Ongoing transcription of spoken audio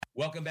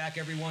Welcome back,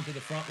 everyone, to the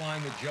front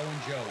line with Joe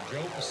and Joe.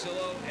 Joe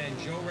Pasillo and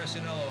Joe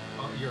Resinello.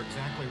 You're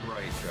exactly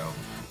right, Joe.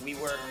 We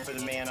work for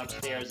the man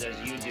upstairs as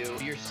you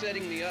do. You're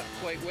setting me up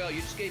quite well.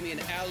 You just gave me an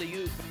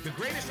alley-oop. The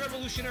greatest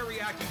revolutionary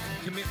act you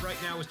can commit right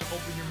now is to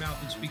open your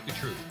mouth and speak the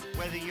truth.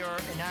 Whether you're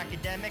an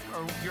academic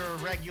or you're a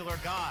regular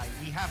guy,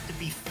 we have to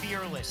be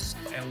fearless.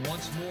 And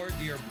once more,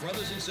 dear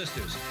brothers and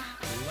sisters,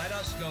 let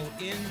us go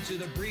into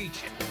the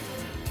breach.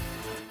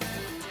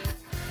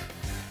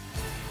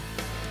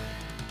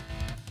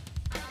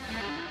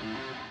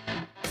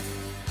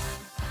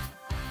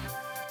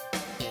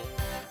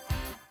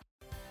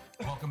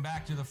 Welcome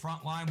back to the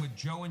front line with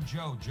Joe and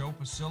Joe. Joe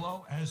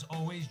Pasillo, as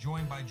always,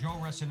 joined by Joe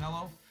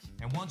Resinello.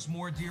 And once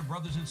more, dear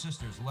brothers and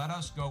sisters, let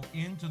us go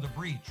into the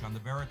breach on the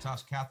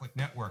Veritas Catholic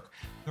Network,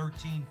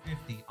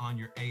 1350 on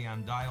your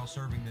AM dial,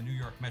 serving the New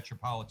York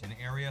metropolitan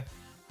area.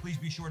 Please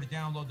be sure to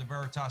download the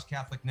Veritas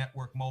Catholic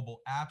Network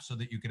mobile app so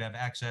that you could have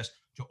access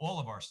to all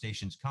of our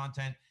station's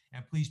content.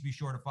 And please be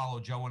sure to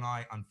follow Joe and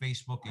I on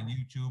Facebook and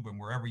YouTube and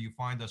wherever you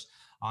find us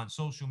on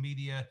social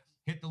media.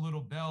 Hit the little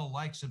bell,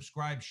 like,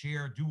 subscribe,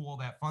 share, do all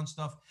that fun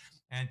stuff.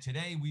 And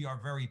today we are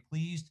very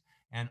pleased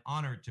and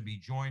honored to be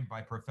joined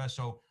by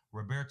Professor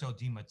Roberto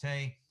Di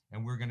Mattei,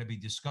 and we're going to be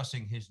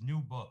discussing his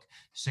new book,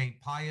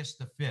 St. Pius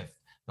V,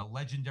 the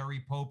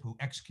legendary Pope who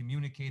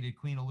excommunicated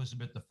Queen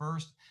Elizabeth I,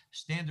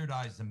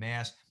 standardized the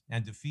Mass,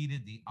 and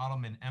defeated the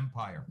Ottoman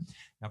Empire.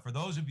 Now, for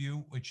those of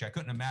you, which I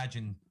couldn't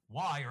imagine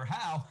why or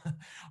how,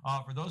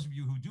 for those of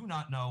you who do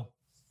not know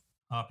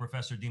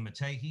Professor Di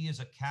Mattei, he is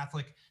a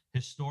Catholic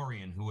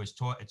historian who has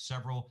taught at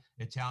several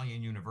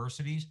Italian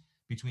universities.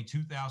 Between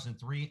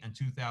 2003 and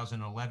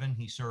 2011,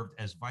 he served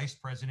as vice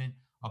president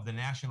of the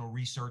National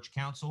Research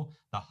Council,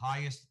 the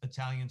highest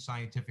Italian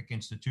scientific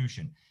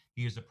institution.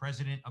 He is the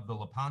president of the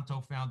Lepanto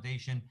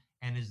Foundation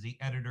and is the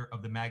editor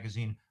of the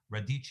magazine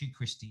Radici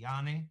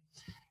Cristiane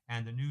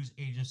and the news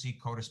agency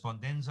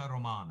Corrispondenza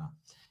Romana.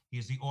 He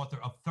is the author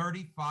of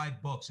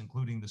 35 books,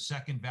 including the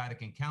Second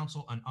Vatican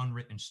Council, An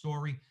Unwritten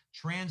Story,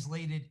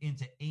 translated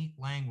into 8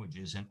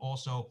 languages, and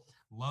also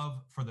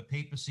Love for the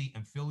Papacy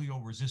and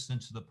Filial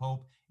Resistance to the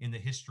Pope in the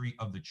History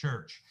of the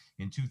Church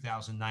in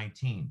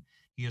 2019.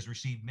 He has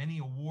received many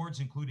awards,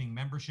 including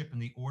membership in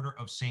the Order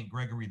of St.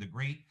 Gregory the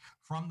Great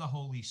from the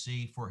Holy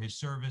See for his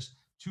service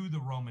to the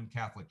Roman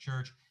Catholic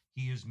Church.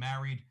 He is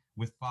married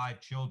with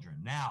 5 children.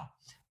 Now,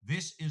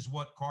 this is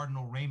what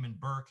Cardinal Raymond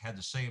Burke had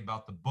to say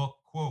about the book,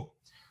 quote,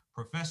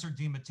 Professor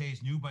Di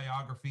Mattei's new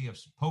biography of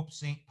Pope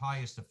St.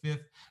 Pius V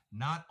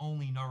not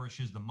only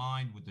nourishes the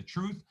mind with the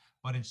truth,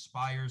 but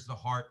inspires the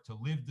heart to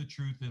live the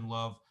truth in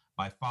love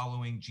by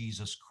following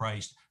Jesus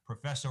Christ.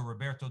 Professor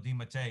Roberto Di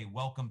Mattei,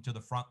 welcome to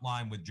the front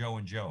line with Joe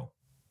and Joe.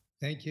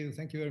 Thank you.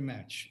 Thank you very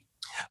much.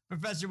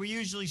 Professor, we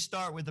usually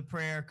start with a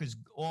prayer because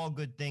all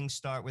good things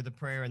start with a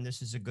prayer, and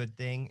this is a good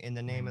thing. In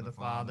the name of the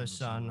Father,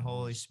 Son,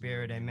 Holy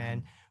Spirit,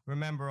 amen.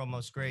 Remember, O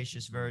most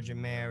gracious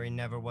Virgin Mary,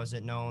 never was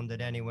it known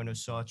that anyone who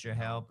sought your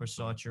help or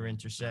sought your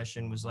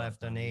intercession was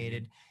left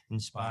unaided.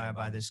 Inspired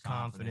by this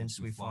confidence,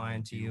 we fly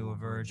unto you, a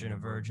virgin of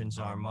virgins,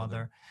 our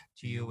mother.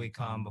 To you we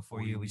come,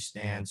 before you we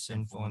stand,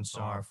 sinful and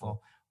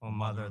sorrowful. O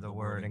Mother of the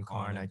Word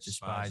incarnate,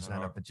 despise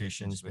not our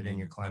petitions, but in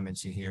your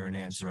clemency hear and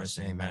answer us.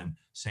 Amen.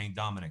 Saint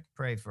Dominic,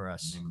 pray for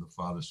us. In the name of the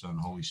Father, Son,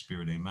 Holy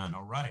Spirit. Amen.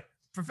 All right.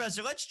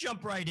 Professor, let's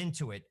jump right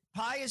into it.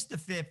 Pius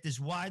V is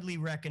widely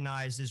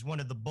recognized as one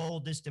of the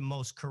boldest and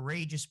most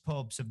courageous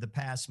popes of the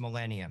past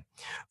millennia.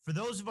 For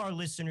those of our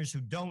listeners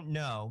who don't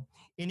know,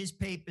 in his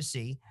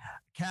papacy,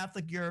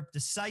 Catholic Europe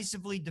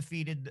decisively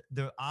defeated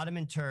the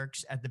Ottoman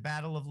Turks at the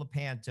Battle of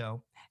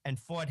Lepanto and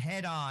fought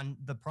head-on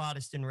the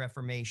Protestant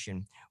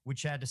Reformation,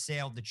 which had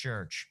assailed the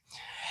church.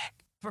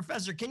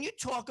 Professor, can you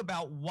talk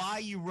about why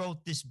you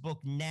wrote this book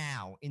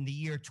now in the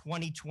year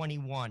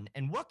 2021,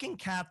 and what can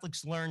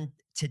Catholics learn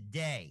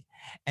today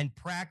and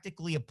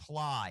practically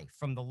apply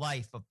from the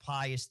life of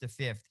Pius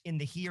V in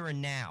the here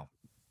and now?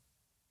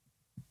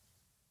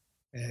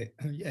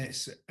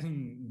 Yes,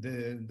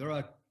 there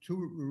are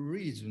 2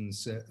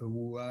 reasons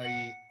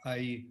why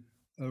I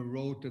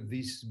wrote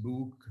this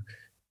book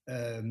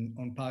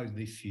on Pius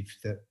V.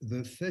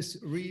 The first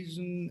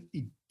reason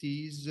it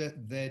is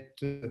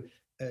that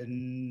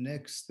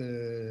next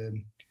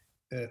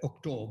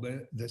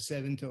October, the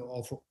 7th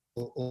of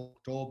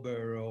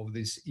October of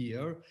this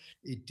year,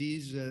 it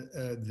is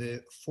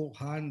the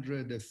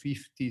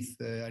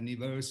 450th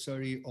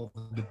anniversary of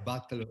the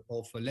Battle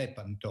of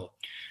Lepanto.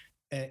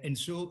 And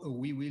so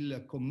we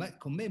will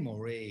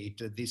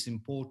commemorate this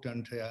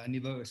important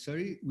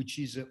anniversary, which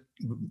is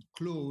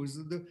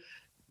closed.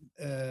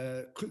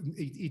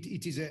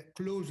 It is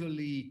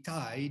closely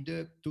tied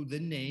to the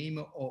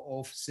name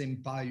of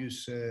St.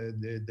 Pius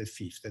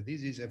V.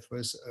 This is a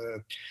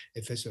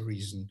first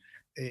reason.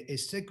 A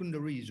second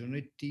reason,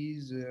 it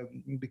is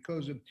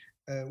because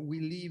we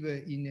live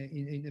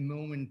in a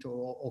moment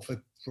of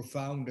a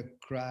profound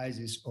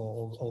crisis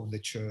of the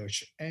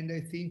church. And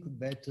I think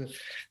that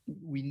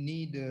we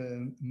need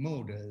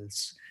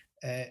models.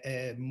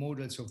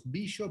 Models of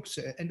bishops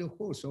and of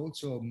course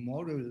also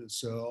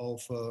models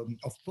of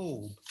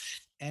Pope.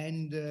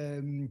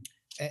 And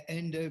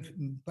And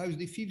Pius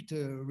V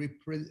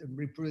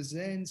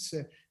represents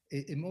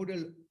a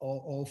model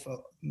of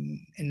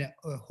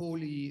a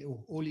holy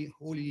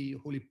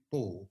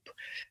pope,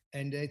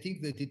 and I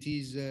think that it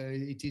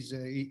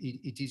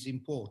is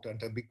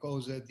important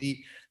because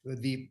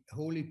the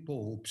holy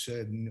popes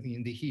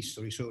in the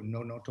history. So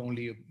no, not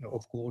only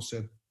of course.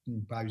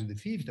 Pius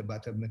V,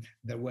 but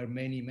there were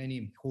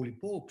many holy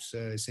popes,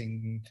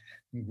 Saint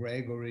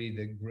Gregory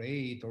the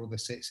Great, or the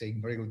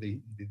Saint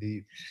Gregory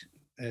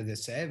the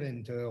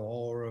seventh,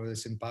 or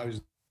Saint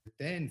Pius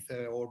X,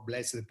 or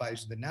Blessed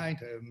Pius the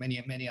Ninth,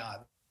 many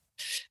others.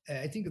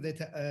 I think that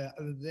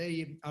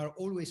they are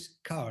always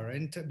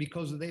current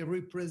because they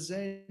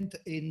represent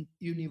a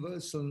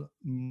universal.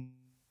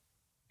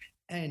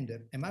 And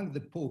among the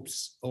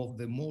popes of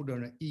the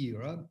modern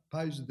era,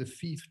 Pius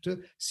V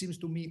seems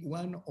to me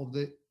one of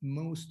the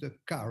most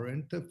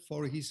current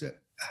for his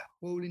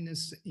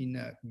holiness in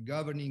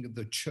governing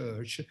the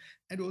church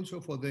and also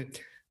for the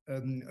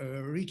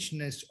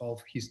richness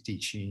of his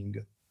teaching.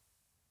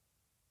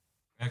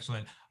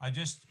 Excellent. I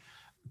just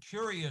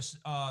curious,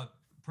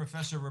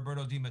 Professor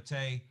Roberto Di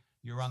Mattei,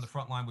 you're on the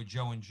front line with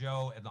Joe and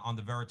Joe on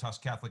the Veritas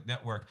Catholic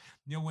Network.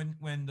 You know,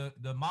 when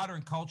the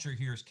modern culture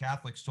hears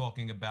Catholics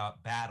talking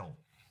about battle,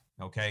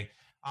 okay,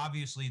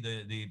 obviously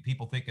the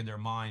people think in their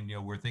mind, you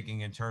know, we're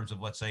thinking in terms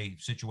of, let's say,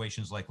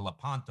 situations like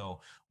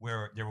Lepanto,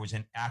 where there was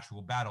an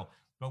actual battle.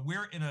 But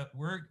we're in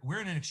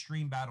an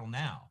extreme battle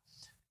now.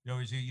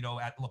 You know,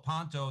 at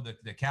Lepanto,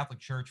 the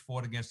Catholic Church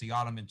fought against the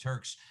Ottoman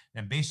Turks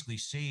and basically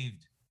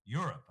saved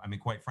Europe. I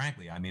mean, quite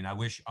frankly, I mean, I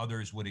wish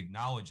others would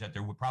acknowledge that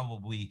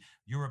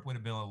Europe would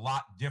have been a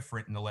lot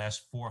different in the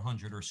last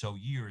 400 or so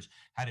years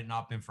had it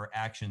not been for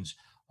actions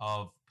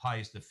of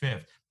Pius V.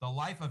 The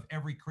life of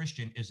every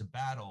Christian is a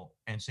battle,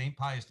 and St.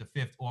 Pius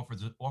V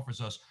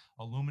offers us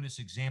a luminous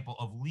example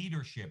of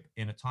leadership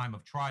in a time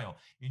of trial.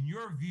 In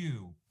your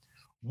view,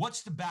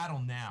 what's the battle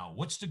now?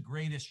 What's the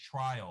greatest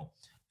trial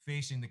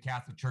facing the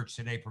Catholic Church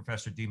today,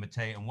 Professor Di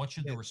Mattei, and what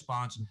should the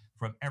response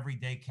from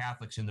everyday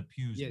Catholics in the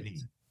pews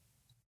be?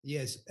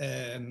 Yes.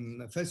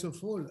 First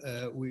of all,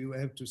 we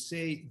have to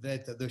say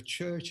that the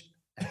Church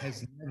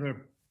has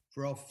never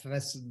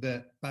professed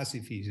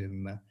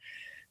pacifism.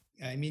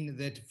 I mean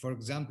that, for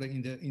example,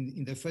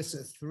 in the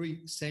first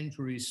 3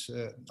 centuries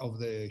of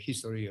the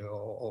history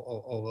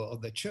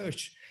of the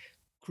Church,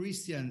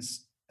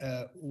 Christians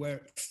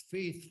were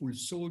faithful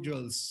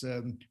soldiers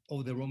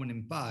of the Roman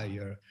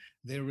Empire.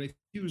 They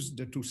refused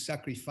to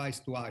sacrifice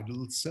to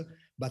idols,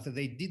 but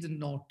they did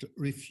not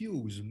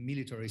refuse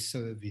military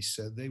service.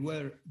 They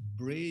were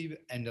brave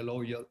and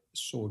loyal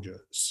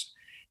soldiers.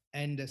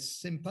 And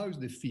St. Pius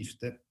V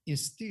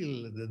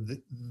instilled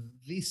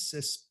this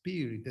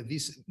spirit,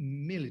 this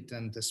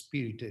militant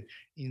spirit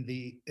in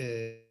the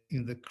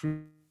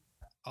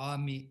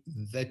army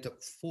that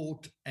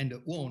fought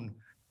and won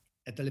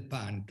at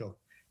Lepanto.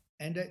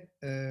 And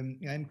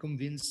I'm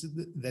convinced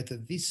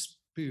that this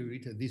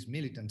spirit, this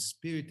militant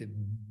spirit,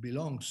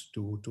 belongs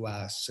to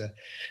us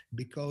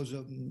because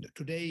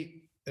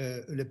today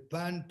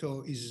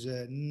Lepanto is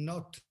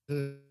not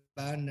a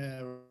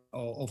banner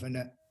of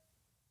an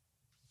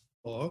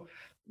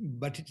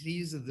but it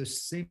is the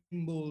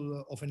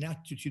symbol of an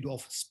attitude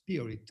of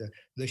spirit,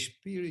 the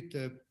spirit,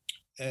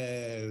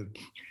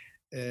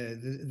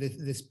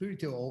 the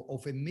spirit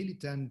of a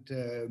militant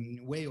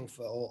way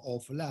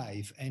of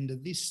life.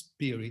 And this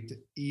spirit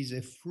is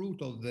a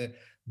fruit of the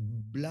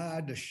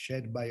blood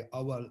shed by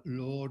our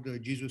Lord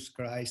Jesus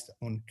Christ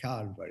on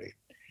Calvary.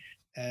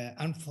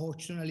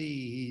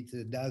 Unfortunately,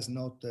 it does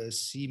not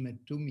seem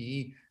to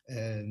me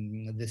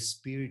the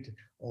spirit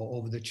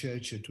of the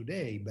church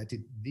today, but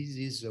this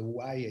is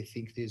why I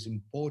think it is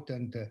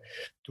important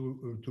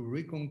to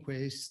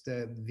reconquest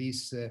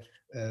this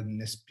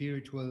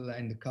spiritual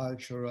and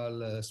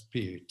cultural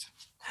spirit.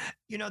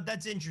 You know,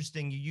 that's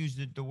interesting. You used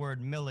the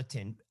word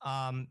militant.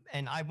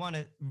 And I want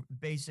to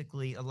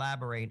basically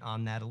elaborate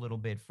on that a little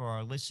bit for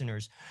our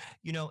listeners.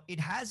 You know, it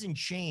hasn't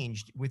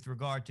changed with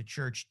regard to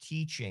church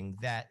teaching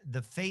that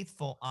the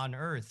faithful on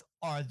earth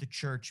are the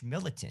church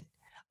militant.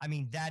 I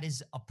mean, that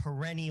is a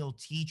perennial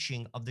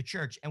teaching of the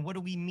church. And what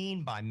do we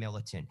mean by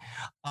militant?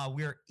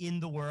 We're in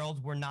the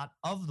world. We're not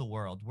of the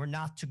world. We're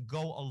not to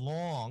go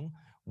along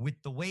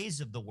with the ways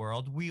of the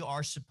world. We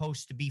are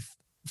supposed to be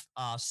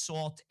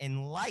salt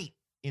and light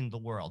in the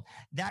world.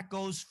 That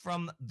goes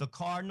from the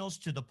cardinals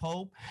to the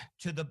Pope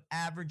to the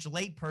average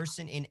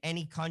layperson in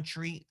any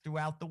country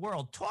throughout the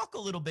world. Talk a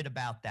little bit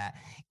about that,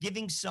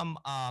 giving some,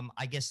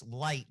 I guess,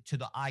 light to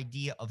the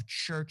idea of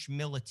church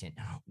militant,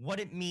 what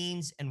it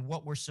means and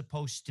what we're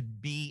supposed to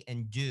be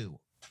and do.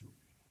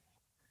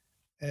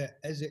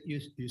 As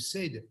you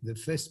said, the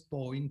first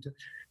point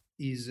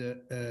is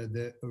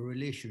the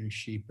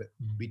relationship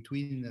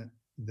between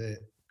the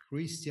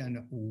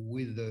Christian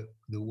with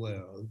the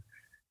world.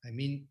 I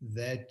mean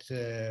that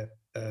the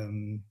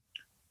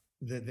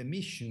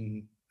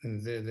mission,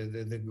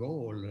 the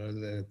goal,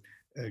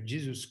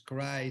 Jesus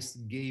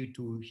Christ gave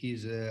to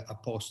his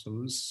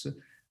apostles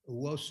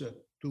was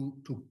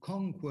to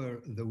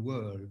conquer the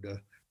world,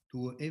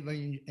 to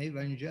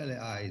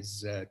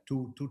evangelize,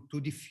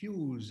 to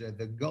diffuse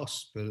the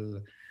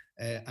gospel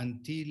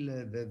until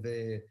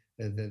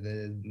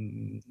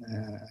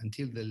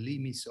until the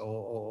limits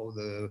or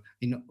the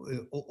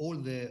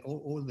all the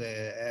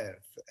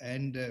earth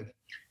and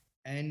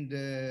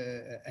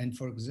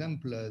for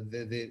example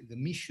the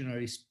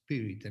missionary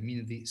spirit. I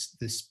mean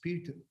the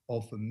spirit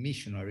of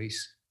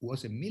missionaries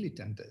was a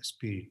militant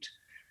spirit.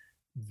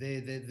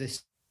 The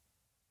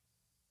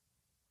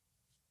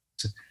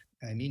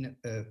I mean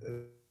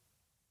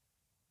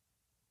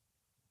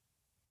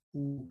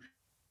who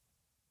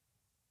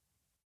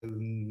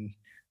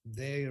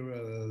their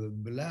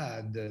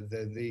blood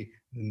they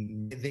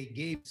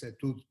gave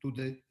to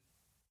the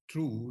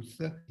truth.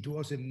 It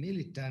was a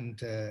militant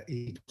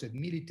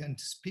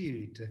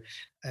spirit.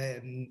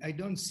 I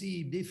don't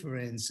see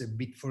difference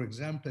for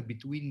example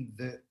between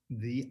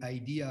the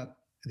idea,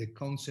 the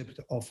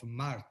concept of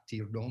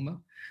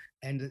martyrdom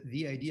and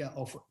the idea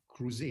of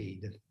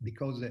crusade,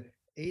 because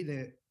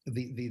either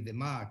the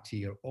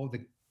martyr or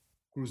the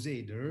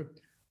crusader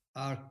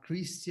are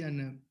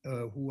Christian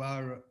who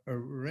are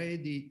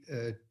ready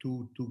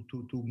to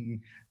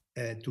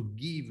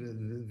give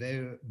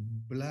their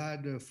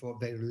blood for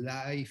their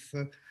life,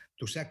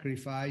 to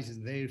sacrifice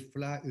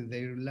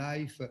their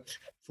life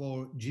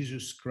for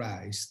Jesus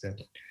Christ.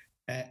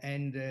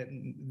 And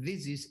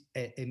this is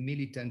a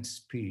militant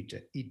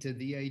spirit.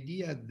 The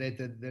idea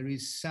that there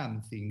is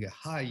something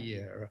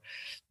higher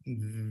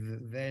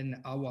than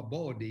our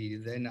body,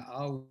 than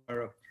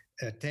our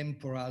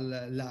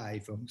temporal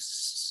life,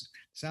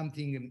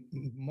 something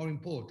more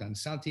important,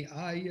 something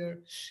higher,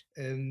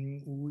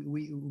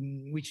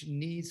 which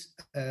needs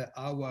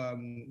our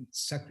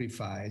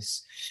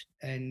sacrifice.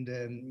 And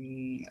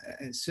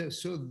so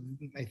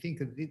I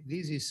think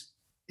this is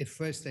a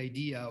first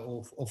idea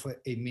of a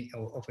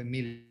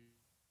military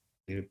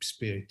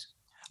spirit.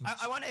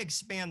 I want to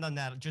expand on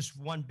that just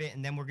one bit,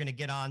 and then we're going to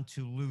get on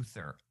to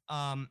Luther.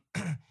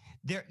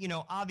 There,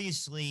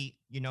 obviously,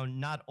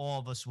 not all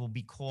of us will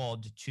be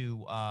called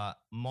to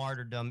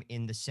martyrdom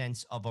in the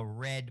sense of a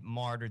red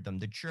martyrdom.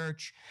 The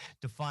church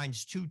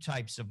defines two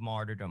types of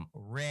martyrdom,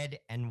 red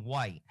and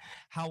white.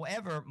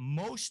 However,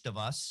 most of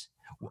us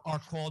are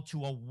called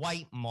to a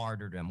white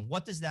martyrdom.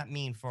 What does that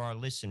mean for our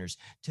listeners?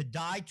 To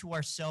die to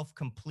ourselves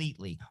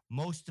completely.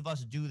 Most of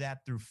us do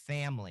that through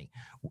family.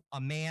 A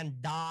man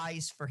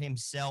dies for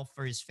himself,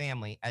 for his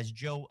family. As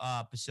Joe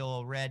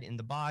Pasillo read in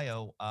the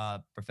bio,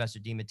 Professor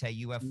Mattei,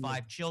 you have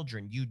 5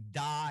 children. You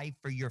die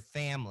for your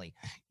family.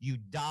 You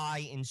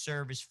die in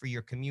service for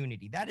your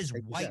community. That is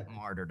white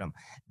martyrdom.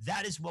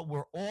 That is what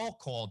we're all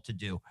called to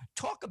do.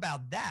 Talk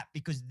about that,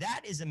 because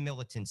that is a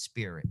militant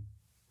spirit.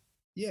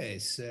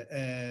 Yes,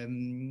 I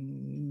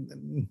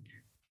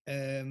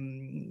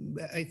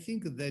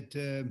think that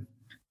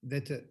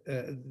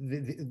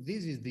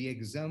this is the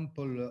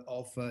example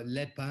of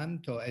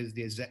Lepanto as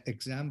the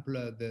example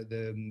of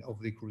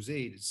the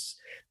Crusades.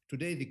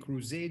 Today, the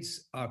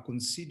Crusades are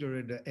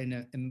considered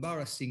an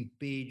embarrassing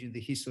page in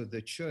the history of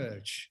the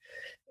Church,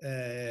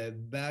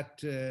 but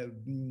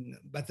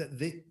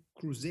the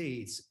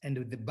Crusades and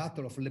the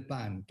Battle of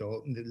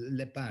Lepanto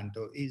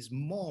is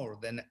more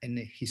than an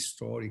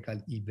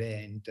historical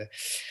event.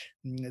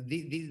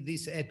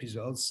 These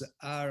episodes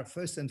are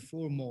first and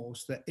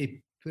foremost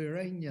a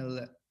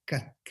perennial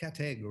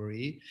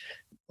category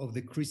of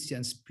the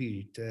Christian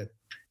spirit,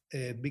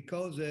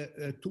 because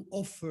to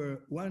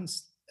offer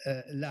one's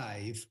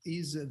life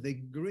is the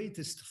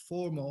greatest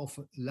form of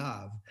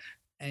love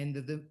and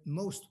the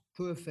most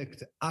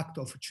perfect act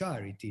of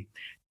charity,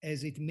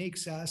 as it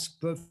makes us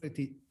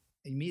perfectly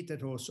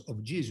imitators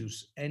of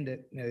Jesus. And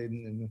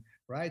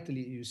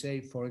rightly you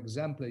say, for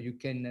example, you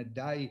can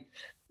die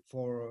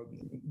for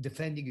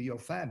defending your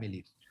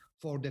family,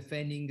 for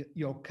defending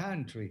your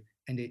country,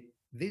 and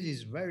this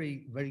is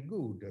very, very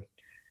good.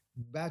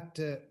 But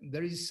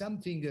there is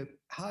something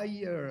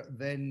higher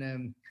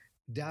than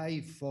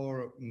die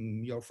for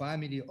your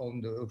family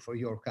for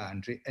your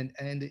country, and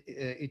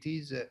it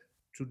is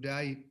to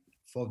die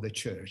for the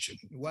church.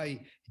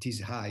 Why it is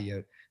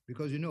higher?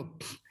 Because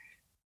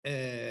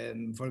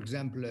for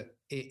example,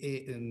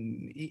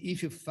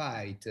 if you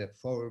fight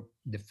for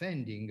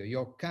defending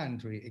your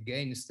country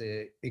against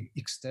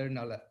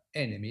external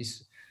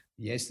enemies,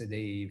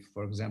 yesterday,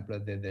 for example,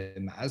 the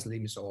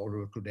Muslims,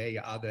 or today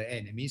other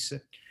enemies,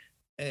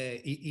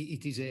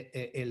 it is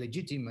a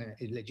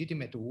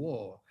legitimate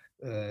war,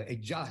 a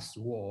just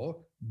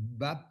war,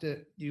 but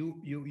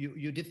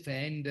you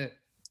defend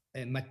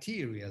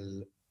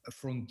material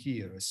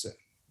frontiers,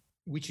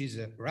 which is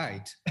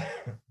right.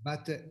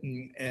 But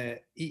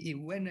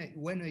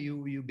when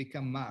you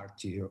become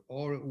martyr,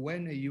 or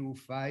when you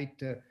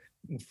fight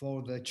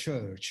for the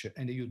church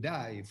and you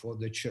die for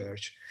the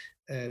church,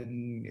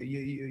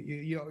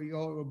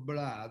 your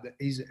blood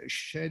is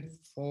shed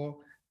for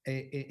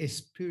a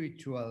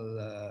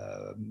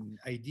spiritual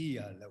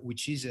ideal,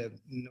 which is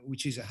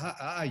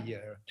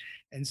higher.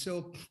 And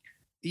so,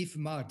 if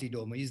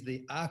martyrdom is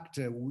the act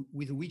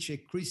with which a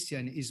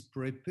Christian is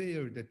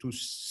prepared to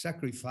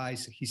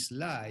sacrifice his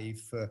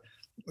life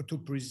to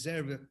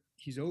preserve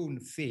his own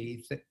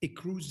faith, a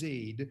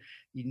crusade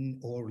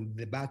or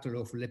the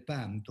Battle of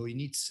Lepanto, in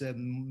its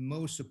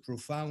most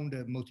profound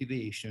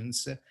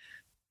motivations,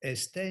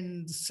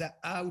 stands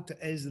out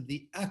as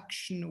the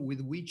action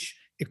with which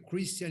a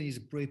Christian is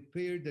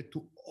prepared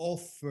to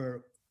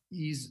offer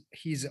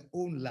his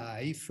own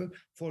life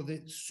for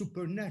the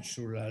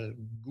supernatural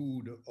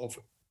good of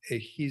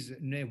his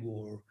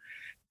neighbor,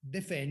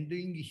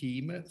 defending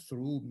him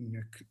through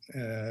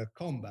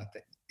combat.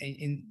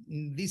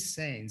 In this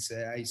sense,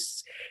 I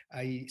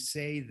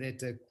say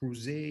that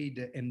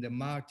crusade and the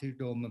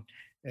martyrdom,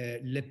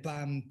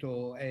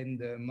 Lepanto and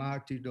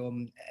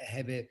martyrdom,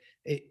 have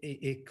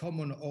a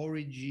common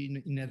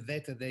origin in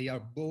that they are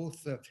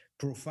both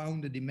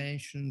profound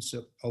dimensions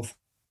of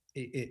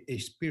a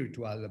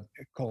spiritual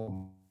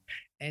combat.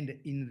 And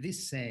in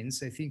this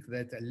sense, I think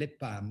that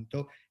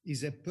Lepanto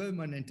is a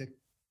permanent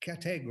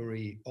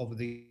category of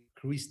the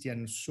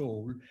Christian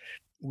soul,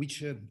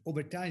 which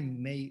over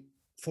time may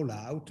fall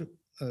out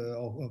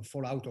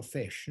of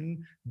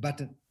fashion,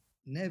 but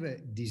never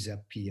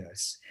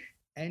disappears.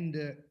 And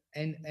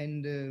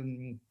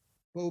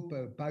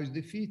Pope Pius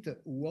V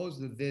was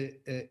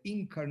the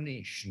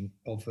incarnation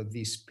of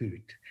this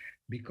spirit,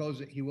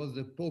 because he was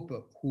the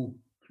Pope who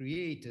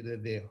created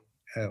the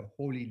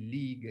Holy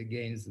League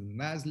against the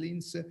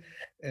Muslims.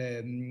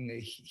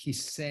 He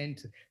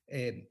sent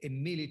a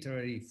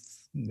military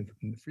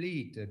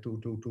fleet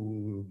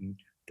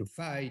to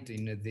fight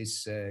in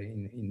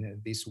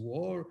this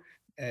war.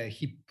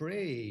 He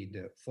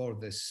prayed for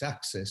the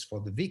success, for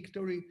the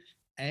victory,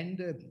 and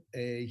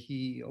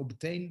he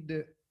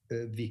obtained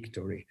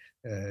victory.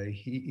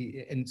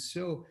 And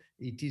so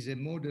it is a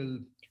model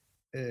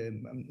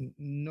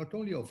not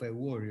only of a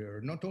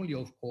warrior, not only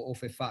of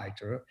a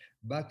fighter,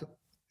 but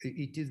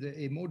it is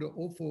a model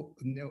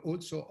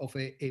also of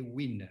a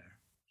winner.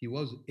 He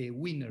was a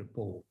winner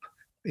pope,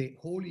 a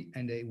holy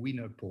and a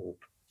winner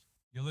pope.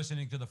 You're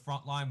listening to The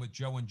Front Line with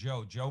Joe and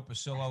Joe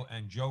Pasillo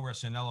and Joe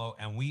Resinello,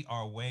 and we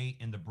are way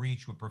in the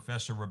breach with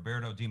Professor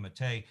Roberto Di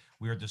Mattei.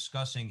 We are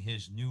discussing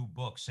his new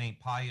book, St.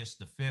 Pius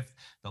V,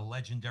 the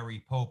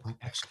legendary pope who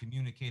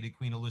excommunicated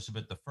Queen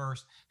Elizabeth I,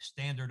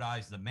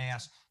 standardized the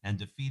Mass, and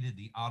defeated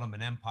the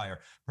Ottoman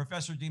Empire.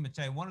 Professor Di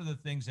Mattei, one of the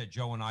things that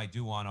Joe and I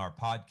do on our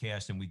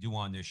podcast and we do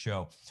on this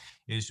show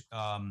is,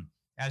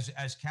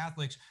 as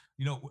Catholics,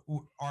 you know,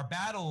 our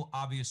battle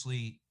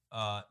obviously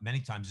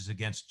many times is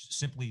against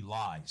simply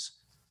lies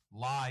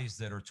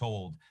that are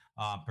told,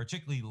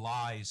 particularly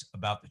lies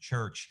about the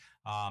church.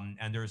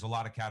 And there's a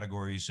lot of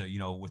categories,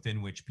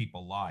 within which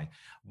people lie.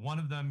 One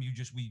of them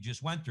we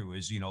just went through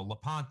is,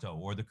 Lepanto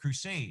or the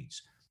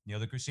Crusades.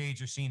 The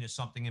Crusades are seen as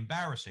something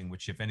embarrassing,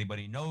 which if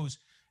anybody knows,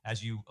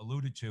 as you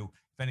alluded to,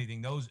 if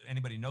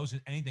anybody knows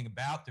anything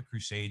about the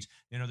Crusades,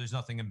 there's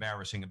nothing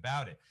embarrassing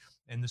about it.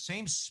 And the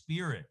same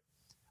spirit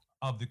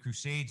of the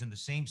Crusades and the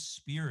same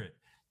spirit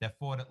that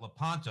fought at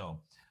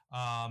Lepanto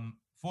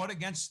fought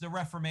against the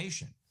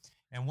Reformation.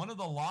 And one of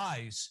the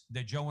lies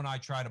that Joe and I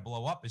try to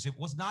blow up is it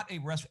was not a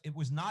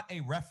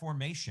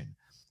reformation.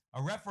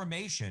 A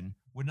reformation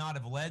would not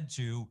have led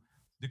to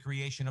the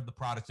creation of the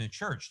Protestant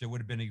church. There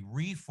would have been a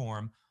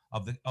reform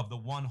of the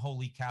one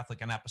holy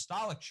Catholic and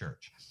Apostolic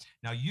Church.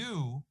 Now,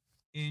 you,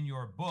 in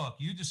your book,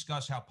 you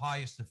discuss how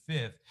Pius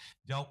V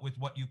dealt with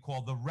what you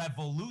call the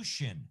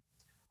revolution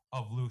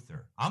of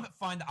Luther. I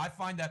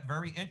find that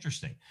very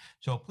interesting.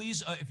 So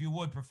please, if you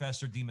would,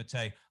 Professor Di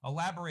Mattei,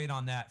 elaborate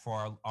on that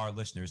for our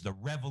listeners, the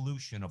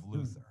revolution of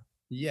Luther.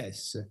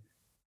 Yes.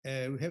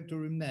 We have to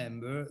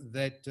remember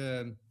that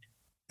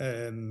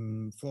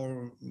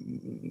for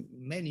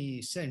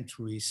many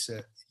centuries,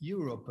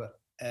 Europe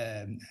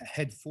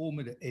had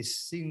formed a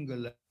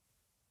single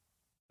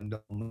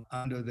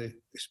under the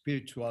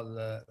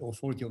spiritual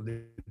authority of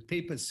the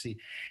papacy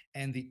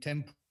and the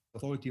temporal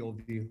authority of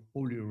the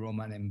Holy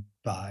Roman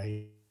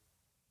Empire.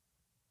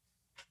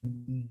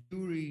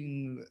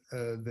 During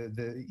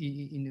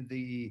in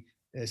the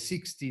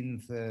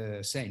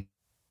 16th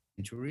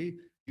century,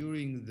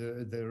 during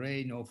the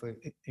reign of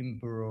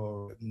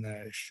Emperor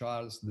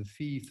Charles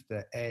V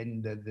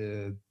and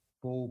the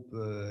Pope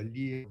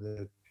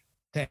Leo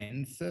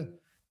X,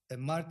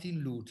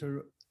 Martin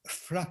Luther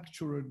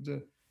fractured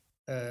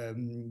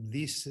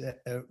this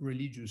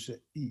religious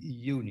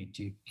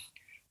unity.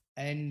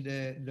 And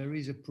there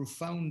is a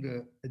profound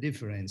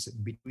difference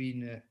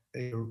between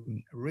a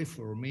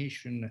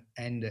reformation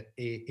and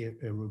a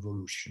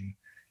revolution,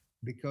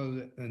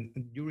 because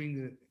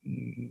during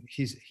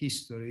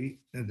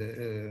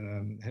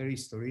her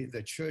history,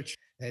 the church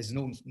has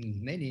known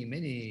many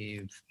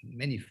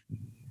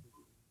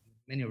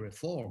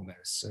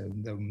reformers.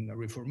 The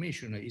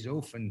Reformation is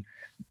often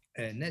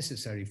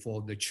necessary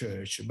for the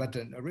church, but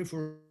a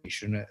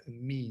reformation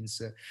means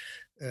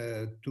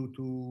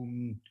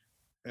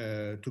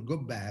to go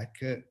back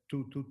to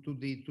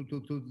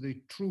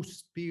the true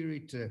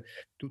spirit,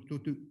 to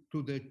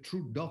the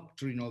true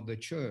doctrine of the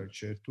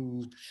church.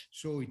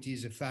 So it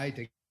is a fight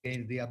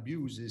against the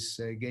abuses,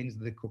 against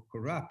the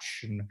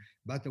corruption,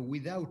 but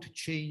without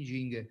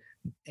changing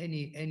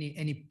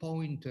any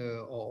point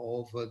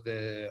of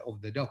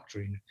the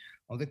doctrine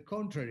On the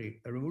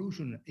contrary, a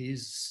revolution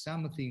is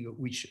something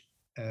which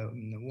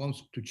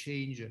wants to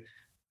change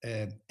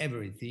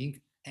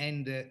everything.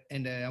 And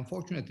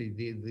unfortunately,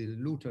 the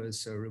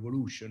Luther's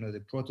revolution, or the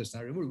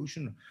Protestant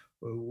revolution,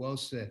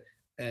 was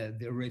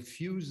the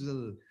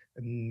refusal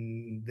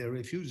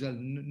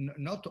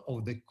not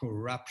of the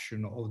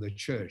corruption of the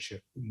church,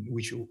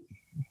 which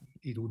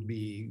it would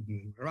be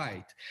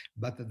right,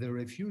 but the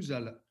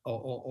refusal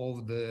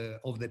of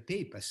the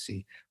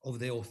papacy, of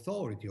the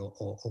authority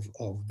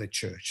of the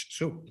church.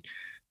 So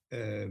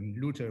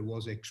Luther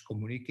was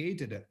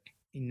excommunicated.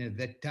 In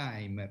that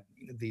time,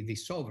 the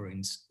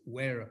sovereigns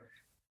were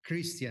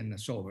Christian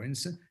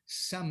sovereigns.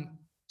 Some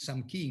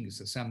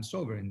kings, some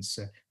sovereigns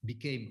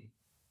became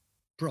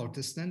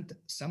Protestant,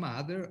 some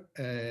other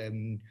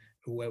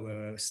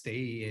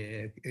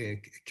stay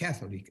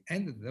Catholic.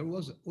 And there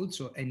was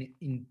also an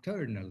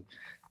internal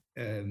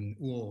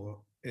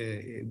war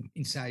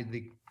inside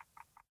the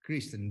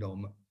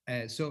Christendom.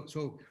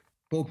 So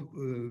Pope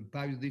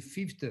Pius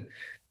V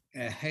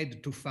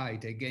had to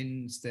fight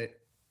against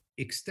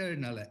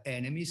external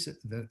enemies,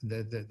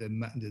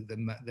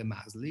 the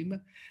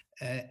Muslim,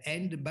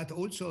 but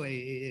also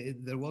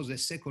there was a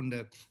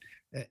second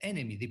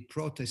enemy, the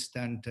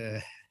Protestant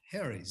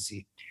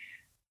heresy.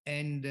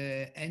 And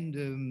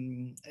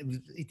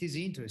it is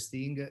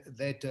interesting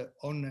that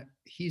on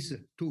his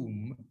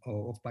tomb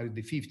of Pius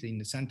V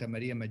in Santa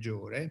Maria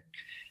Maggiore,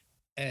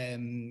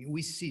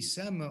 we see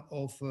some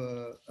of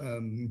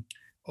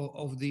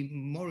the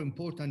more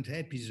important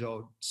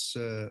episodes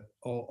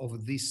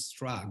of this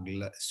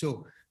struggle.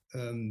 So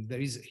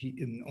there is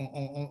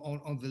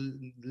on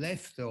the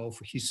left of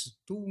his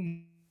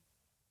tomb,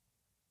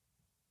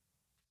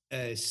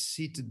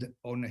 seated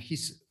on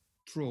his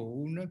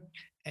throne,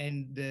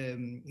 and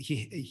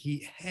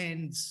he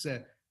hands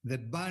the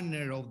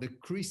banner of the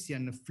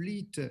Christian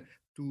fleet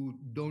to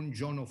Don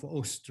John of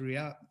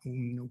Austria,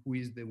 who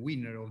is the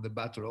winner of the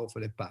Battle of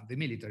Lepanto, the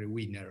military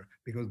winner,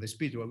 because the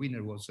spiritual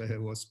winner was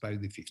Pius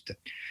V.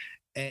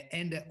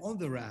 And on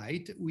the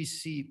right, we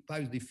see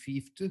Pius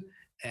V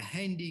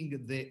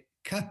handing the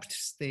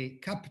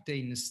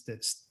captain's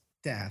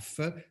staff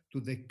to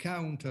the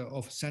Count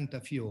of Santa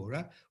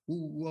Fiora,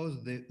 who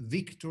was the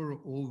victor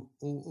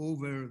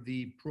over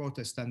the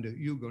Protestant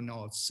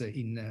Huguenots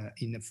in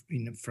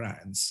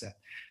France.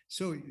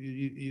 So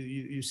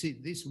you see,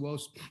 this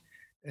was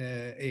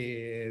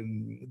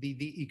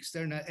the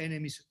external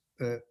enemies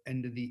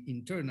and the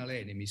internal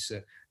enemies,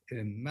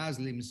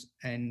 Muslims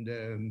and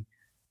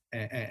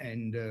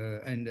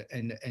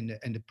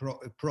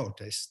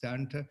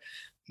Protestant,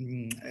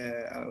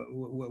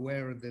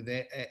 where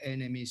the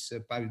enemies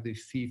Pius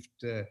V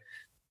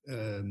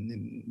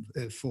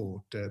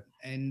fought.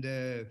 And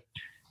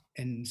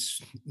in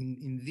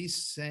this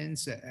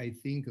sense, I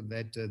think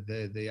that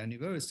the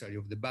anniversary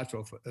of the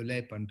Battle of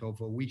Lepanto,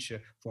 of which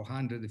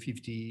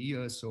 450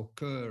 years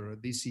occur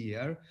this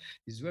year,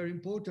 is very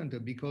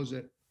important, because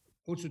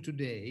also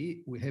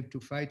today we have to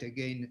fight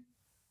against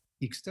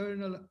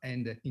external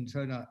and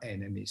internal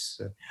enemies.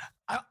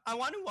 I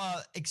want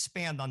to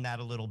expand on that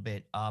a little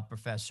bit,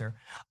 Professor.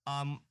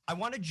 I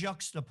want to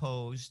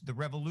juxtapose the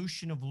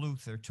revolution of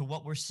Luther to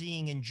what we're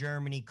seeing in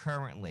Germany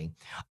currently.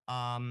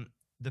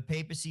 The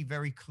papacy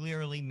very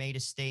clearly made a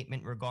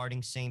statement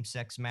regarding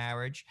same-sex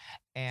marriage,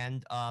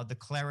 and the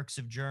clerics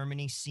of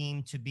Germany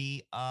seem to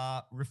be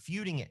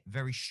refuting it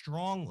very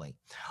strongly.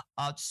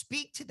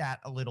 Speak to that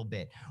a little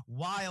bit.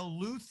 While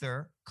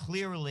Luther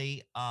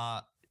clearly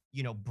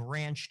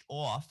branched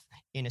off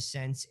in a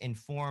sense and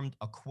formed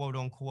a quote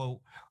unquote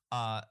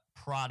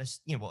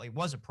Protestant, well, it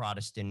was a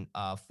Protestant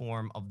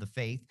form of the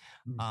faith.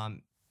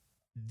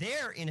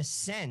 They're in a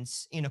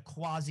sense in a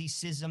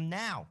quasi-schism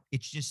now.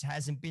 It just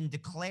hasn't been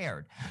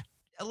declared.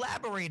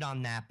 Elaborate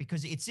on that,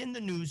 because it's in the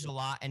news a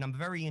lot, and I'm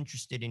very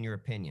interested in your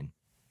opinion.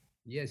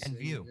 Yes, and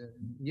view.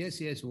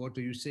 Yes. What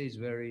you say is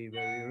very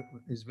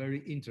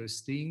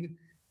interesting.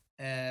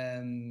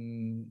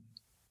 And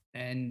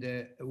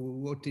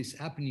what is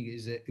happening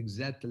is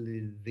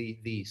exactly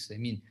this. I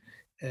mean,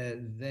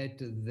 that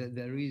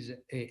there is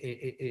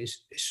a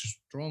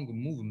strong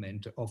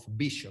movement of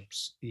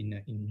bishops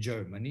in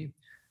Germany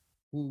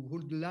who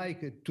would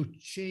like to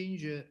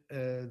change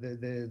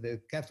the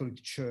Catholic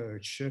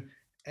Church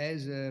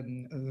as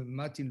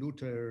Martin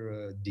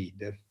Luther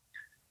did.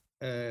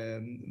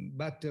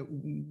 But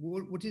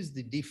what is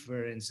the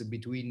difference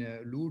between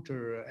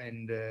Luther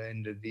and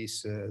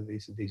these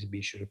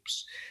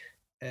bishops?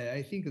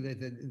 I think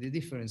that the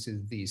difference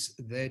is this: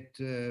 that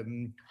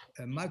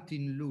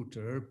Martin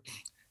Luther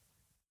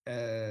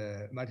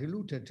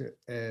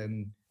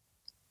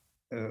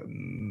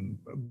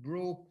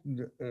broke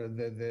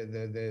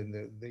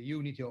the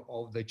unity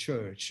of the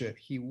church.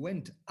 He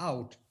went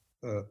out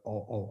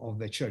of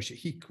the church.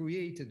 He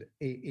created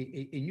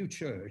a new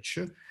church.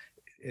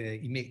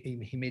 He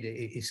made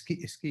a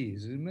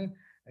schism,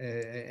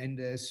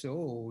 and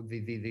so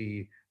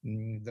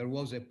there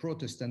was a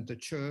Protestant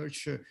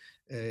church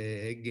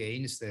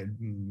against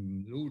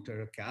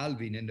Luther,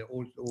 Calvin, and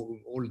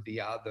all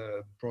the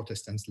other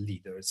Protestant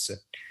leaders.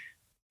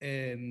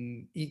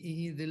 in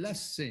the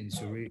last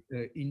century,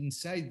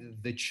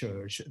 inside the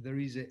church, there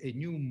is a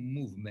new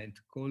movement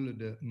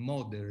called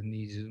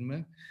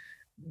modernism,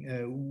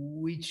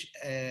 which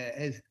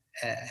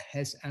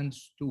has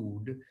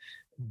understood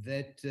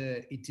that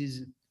it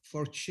is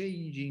for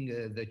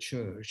changing the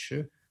church,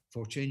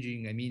 for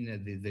changing, I mean,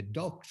 the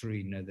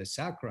doctrine, the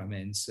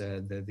sacraments,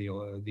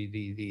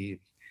 the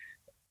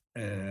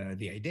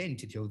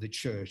identity of the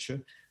church,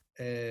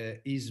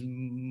 is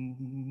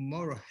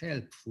more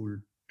helpful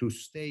to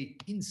stay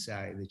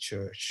inside the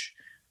church,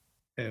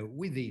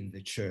 within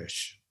the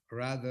church,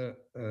 rather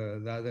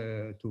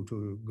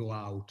to go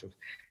out.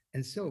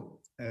 And so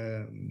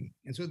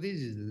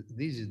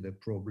this is the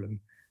problem,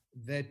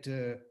 that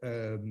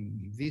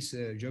these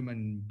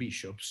German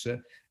bishops,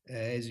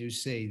 as you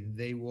say,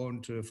 they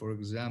want, for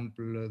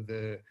example,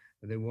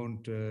 they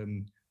want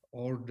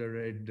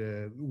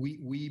ordered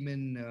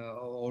women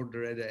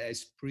ordered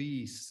as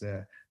priests,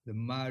 the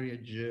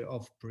marriage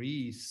of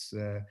priests,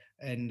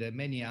 and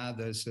many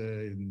others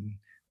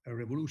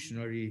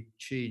revolutionary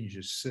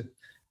changes.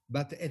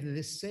 But at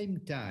the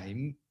same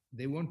time,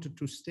 they wanted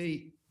to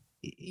stay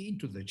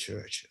into the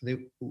church.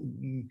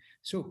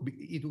 So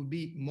it would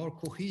be more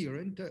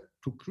coherent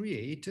to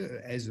create,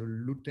 as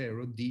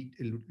Luther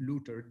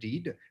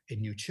did, a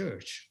new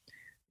church.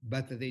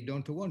 But they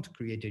don't want to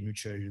create a new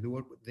church.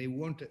 They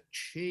want to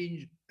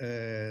change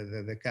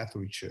the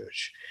Catholic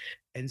Church.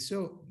 And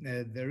so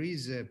there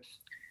is,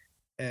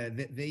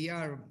 they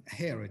are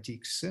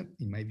heretics,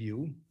 in my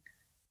view.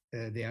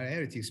 They are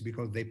heretics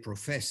because they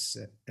profess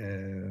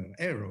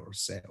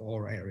errors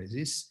or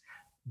heresies,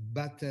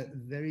 but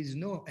there is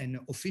no an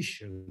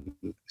official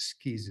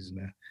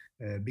schism,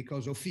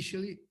 because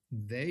officially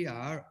they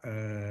are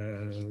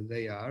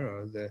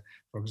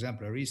for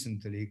example,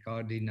 recently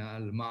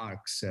Cardinal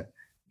Marx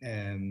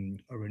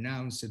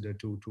renounced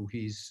to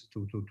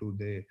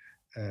the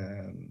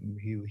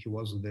he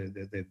was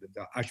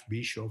the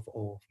Archbishop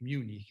of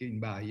Munich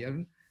in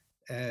Bayern.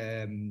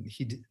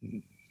 He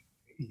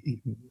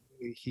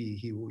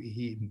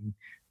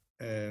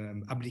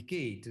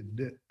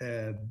abdicated,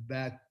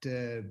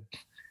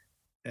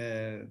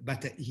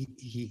 but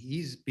he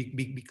is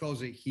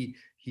because he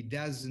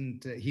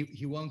doesn't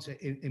he wants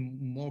a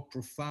more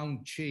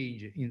profound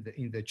change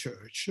in the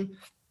church,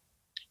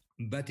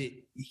 but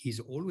he's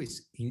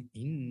always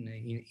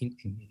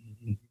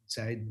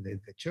inside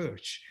the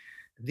church.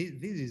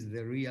 This is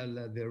the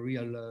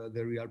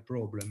real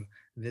problem.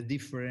 The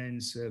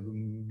difference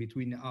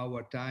between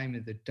our time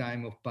and the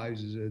time of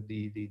Pius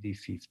the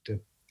Fifth.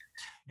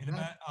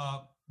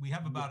 We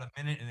have about a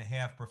minute and a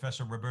half.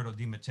 Professor Roberto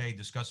Di Mattei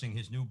discussing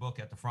his new book,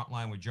 At the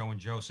Frontline with Joe and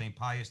Joe, St.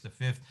 Pius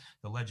V,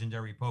 the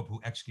legendary Pope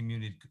who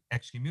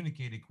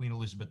excommunicated Queen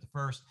Elizabeth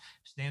I,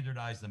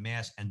 standardized the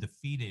Mass, and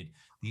defeated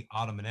the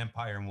Ottoman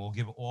Empire. And we'll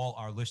give all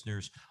our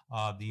listeners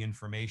the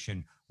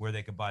information where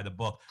they could buy the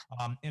book.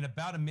 In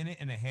about a minute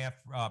and a half,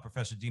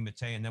 Professor Di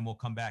Mattei, and then we'll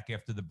come back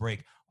after the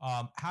break.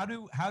 How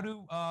do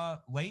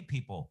lay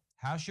people,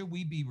 how should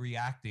we be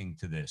reacting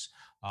to this?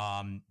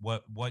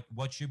 What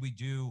should we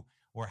do?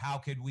 Or how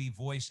could we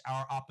voice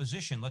our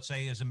opposition? Let's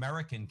say as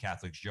American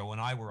Catholics, Joe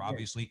and I we're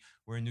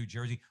in New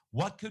Jersey.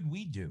 What could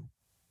we do?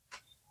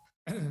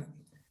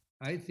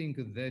 I think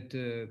that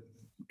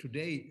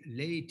today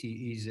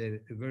laity is a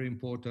very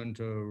important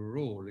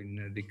role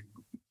in the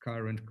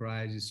current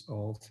crisis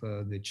of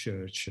the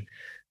church.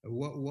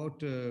 What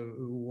the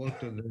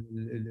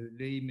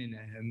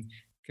laymen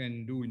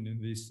can do in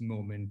this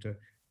moment?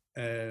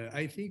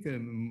 I think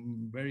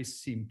very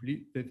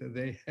simply that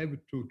they have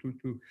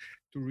to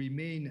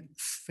remain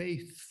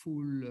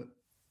faithful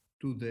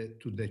to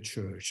the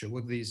church.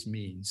 What this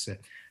means,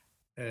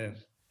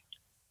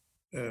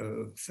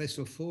 first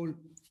of all,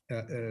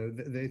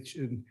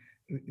 in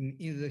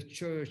the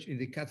church, in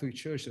the Catholic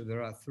Church,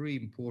 there are three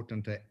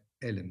important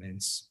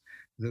elements.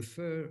 The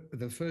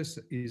first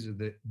is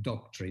the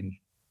doctrine.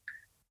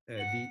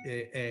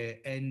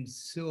 And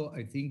so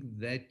I think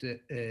that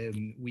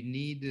we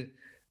need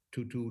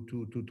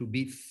to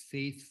be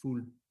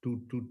faithful to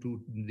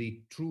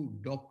the true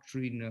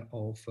doctrine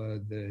of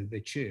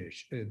the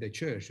church, to the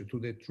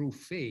true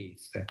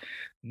faith,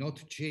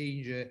 not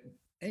change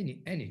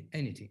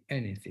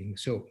anything.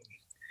 So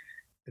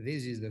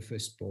this is the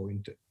first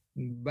point.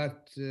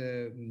 But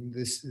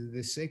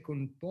the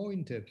second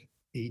point,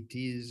 it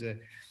is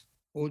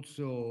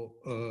also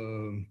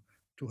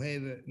to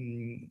have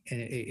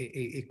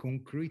a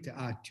concrete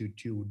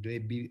attitude, a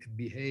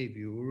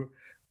behavior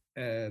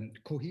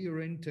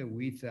coherent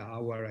with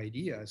our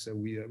ideas,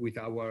 with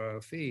our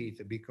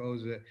faith,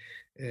 because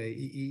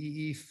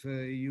if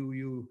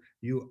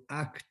you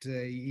act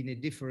in a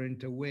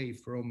different way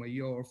from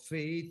your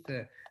faith,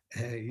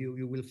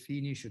 you will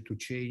finish to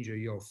change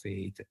your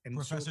faith. And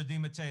Professor Di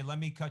Mattei, let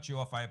me cut you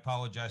off. I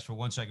apologize for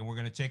 1 second. We're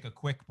going to take a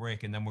quick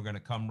break, and then we're going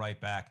to come right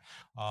back.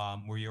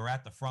 Where you're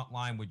at the front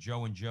line with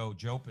Joe and Joe,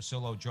 Joe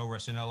Pasillo, Joe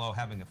Resinello,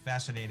 having a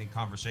fascinating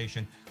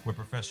conversation with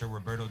Professor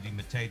Roberto Di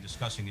Mattei,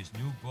 discussing his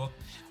new book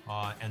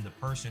and the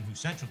person who's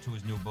central to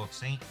his new book,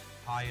 St.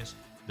 Pius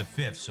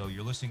V. So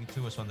you're listening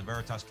to us on the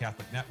Veritas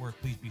Catholic Network.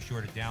 Please be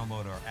sure to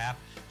download our app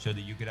so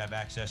that you could have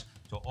access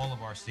to all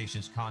of our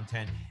station's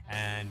content.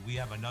 And we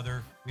have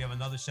another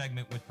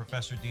segment with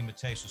Professor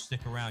Mattei, so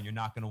stick around. You're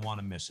not going to want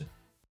to miss it.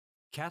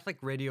 Catholic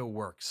radio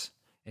works,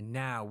 and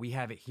now we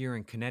have it here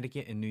in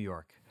Connecticut and New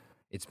York.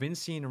 It's been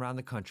seen around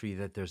the country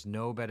that there's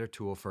no better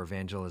tool for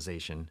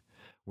evangelization.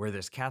 Where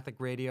there's Catholic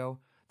radio,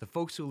 the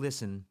folks who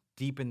listen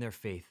deepen their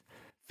faith,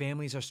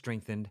 families are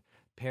strengthened,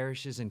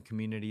 parishes and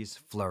communities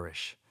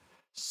flourish.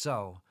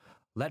 So,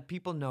 let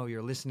people know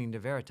you're listening to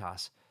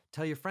Veritas,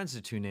 tell your friends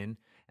to tune in,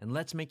 and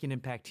let's make an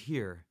impact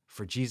here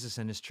for Jesus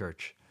and His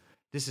Church.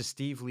 This is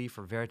Steve Lee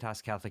for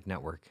Veritas Catholic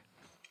Network.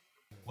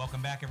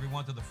 Welcome back,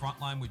 everyone, to the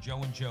Frontline with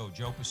Joe and Joe.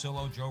 Joe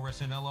Pasillo, Joe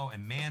Resinello,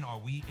 and man, are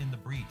we in the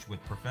breach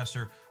with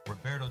Professor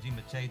Roberto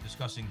Mattei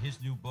discussing his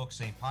new book,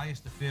 St. Pius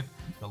V,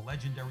 the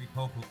legendary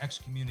pope who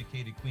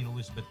excommunicated Queen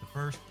Elizabeth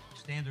I,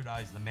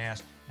 standardized the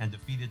Mass, and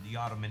defeated the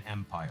Ottoman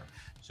Empire.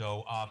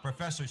 So,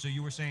 Professor, so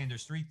you were saying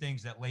there's three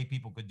things that lay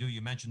people could do.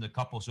 You mentioned a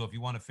couple, so if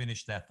you want to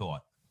finish that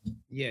thought.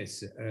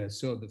 Yes,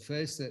 so the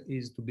first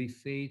is to be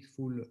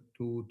faithful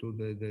to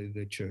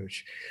the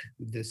church.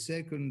 The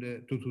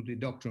second, to the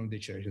doctrine of the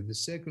church. The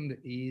second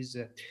is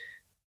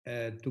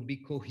to be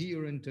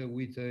coherent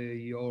with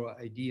your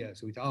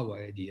ideas, with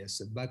our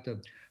ideas. But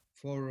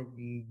for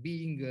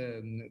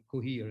being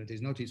coherent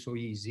is not so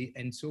easy,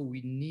 and so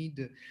we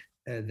need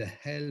the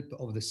help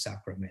of the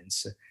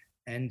sacraments.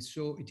 And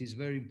so it is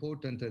very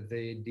important that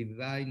the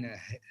divine,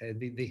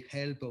 the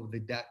help of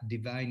the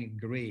divine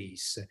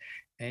grace.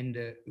 And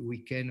we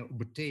can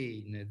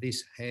obtain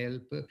this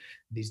help,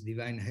 this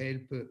divine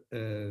help,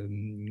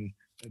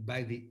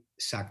 by the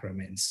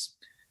sacraments.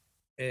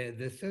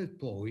 The third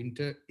point,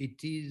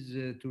 it is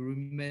to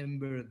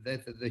remember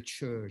that the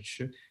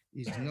church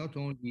is not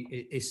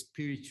only a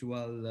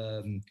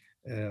spiritual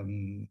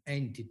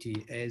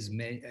entity, as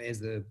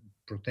the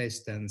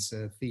Protestants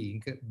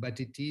think, but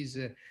it is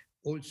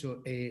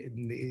also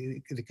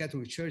the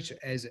Catholic Church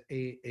as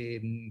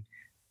an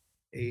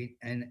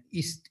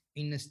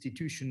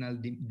institutional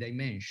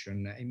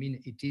dimension. I mean,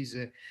 it is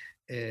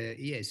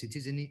yes, it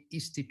is an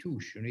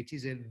institution. It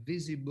is a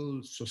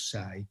visible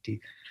society,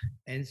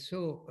 and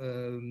so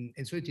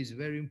it is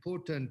very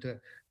important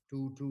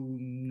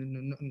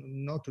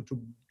not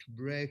to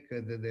break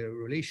the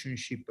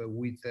relationship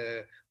with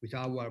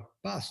our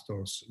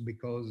pastors,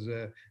 because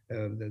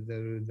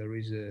there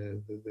is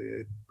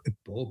the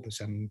pope,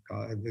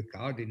 the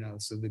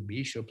cardinals, the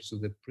bishops,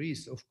 the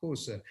priests. Of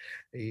course,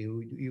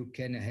 you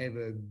can have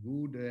a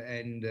good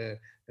and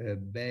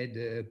bad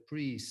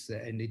priests,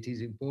 and it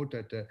is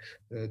important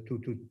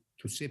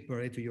to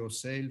separate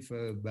yourself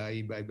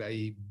by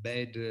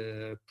bad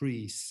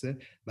priests.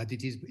 But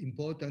it is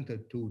important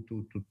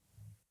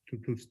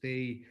to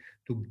stay,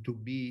 to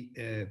be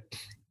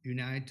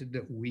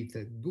united with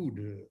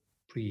good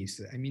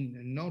priests. I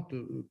mean, not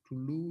to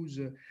lose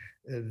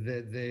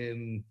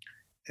the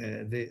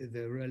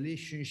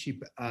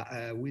relationship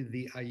with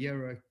the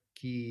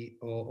hierarchy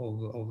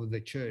of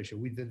the church,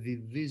 with the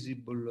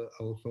visible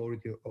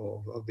authority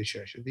of the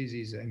church. This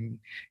is, in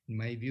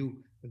my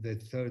view, the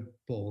third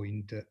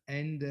point.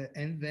 And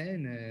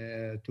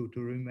then to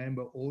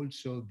remember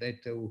also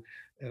that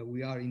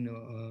we are in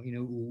a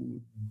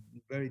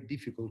very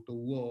difficult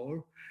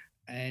war,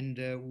 and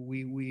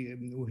we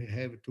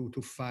have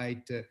to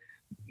fight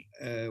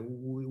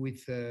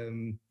with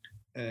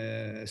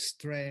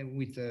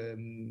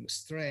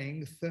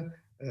strength,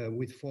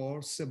 with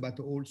force, but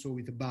also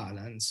with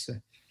balance.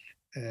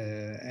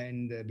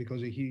 And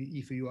because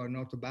if you are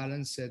not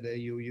balanced,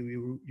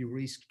 you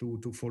risk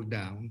to fall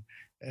down.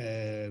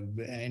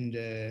 And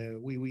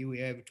we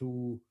have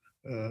to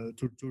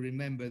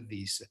remember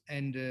this.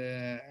 And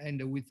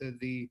with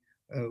the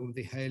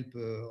help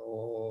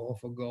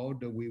of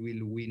God, we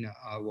will win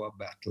our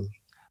battle.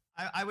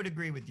 I would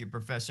agree with you,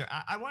 Professor.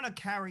 I want to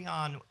carry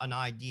on an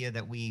idea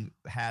that we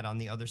had on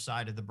the other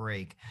side of the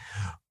break.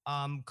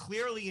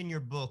 Clearly in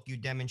your book, you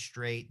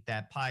demonstrate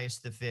that Pius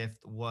V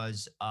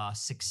was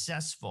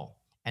successful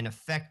and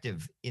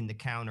effective in the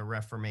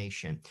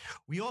Counter-Reformation.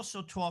 We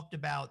also talked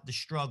about the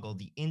struggle,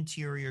 the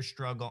interior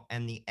struggle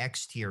and the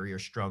exterior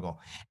struggle.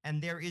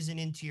 And there is an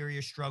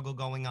interior struggle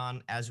going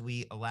on, as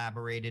we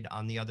elaborated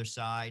on the other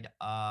side,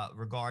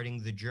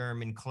 regarding the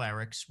German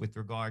clerics with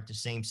regard to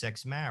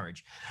same-sex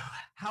marriage.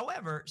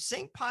 However,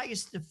 St.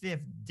 Pius V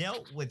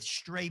dealt with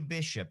stray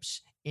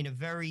bishops in a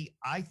very,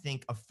 I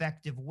think,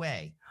 effective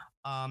way.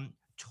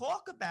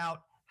 Talk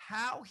about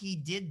how he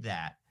did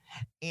that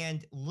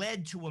and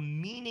led to a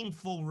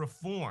meaningful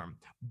reform,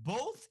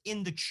 both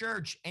in the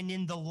church and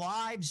in the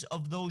lives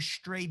of those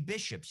stray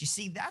bishops. You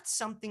see, that's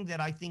something that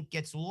I think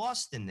gets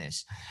lost in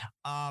this.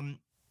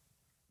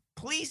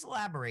 Please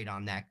elaborate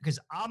on that, because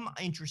I'm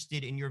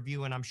interested in your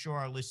view, and I'm sure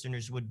our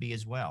listeners would be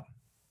as well.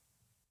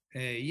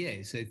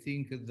 Yes, I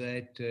think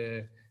that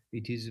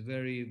it is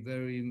very,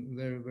 very,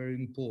 very, very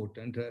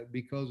important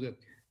because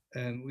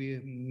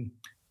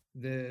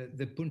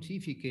the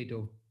pontificate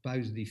of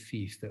Pius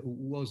V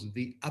was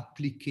the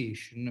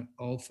application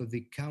of the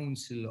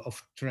Council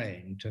of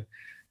Trent.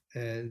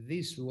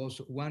 This was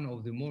one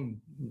of the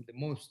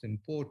most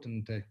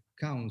important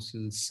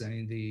councils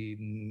in the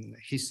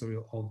history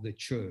of the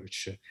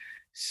church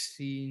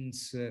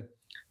since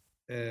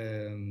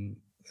um,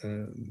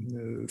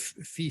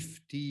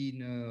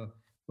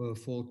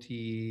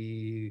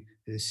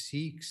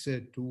 1546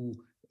 to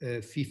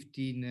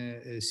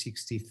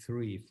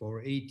 1563.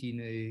 For 18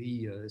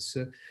 years,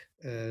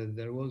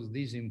 there was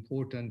this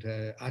important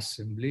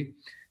assembly,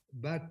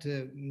 but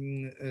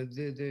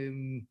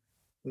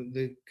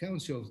the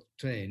Council of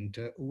Trent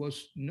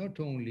was not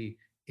only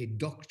a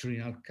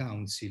doctrinal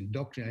council,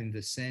 doctrinal in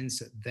the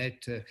sense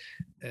that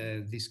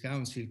this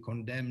council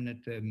condemned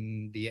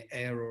the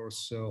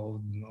errors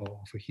of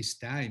his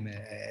time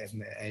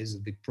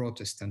as the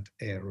Protestant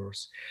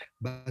errors,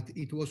 but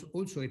it was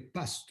also a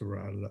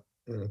pastoral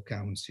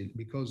council,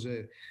 because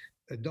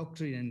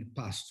doctrine and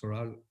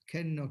pastoral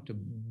cannot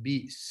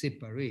be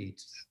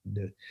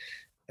separated.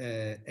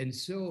 And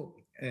so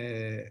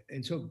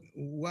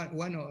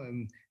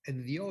one at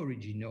the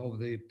origin of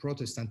the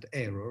Protestant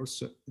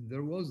errors,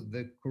 there was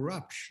the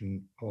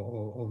corruption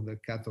of the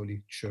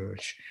Catholic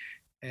Church,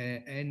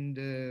 and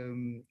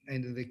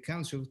the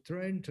Council of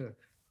Trent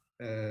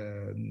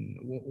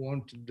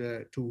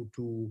wanted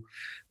to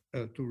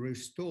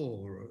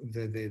restore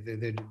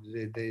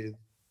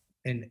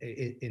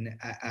an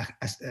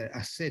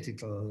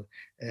ascetical,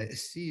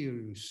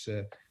 serious,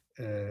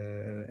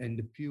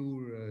 and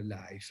pure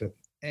life.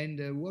 And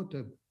what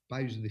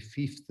Pius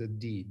V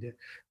did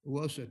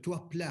was to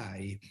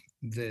apply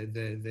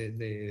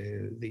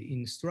the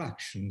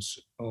instructions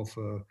of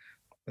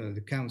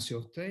the Council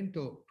of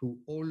Trento to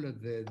all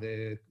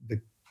the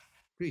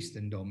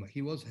Christendom.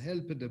 He was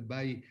helped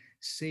by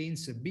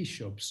saints,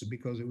 bishops,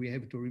 because we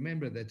have to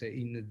remember that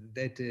in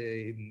that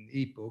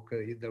epoch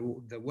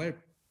there were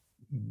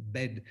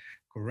bad,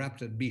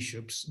 corrupted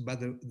bishops, but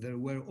there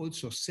were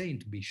also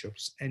saint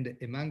bishops, and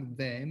among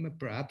them,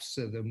 perhaps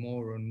the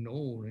more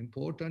known,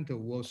 important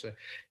was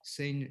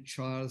Saint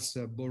Charles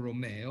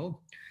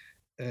Borromeo,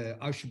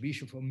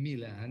 Archbishop of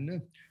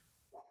Milan,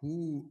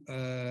 who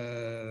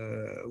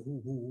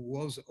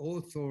was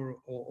author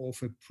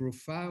of a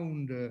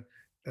profound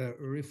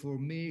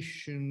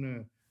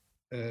reformation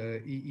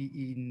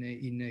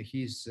in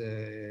his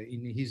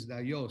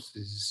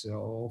diocese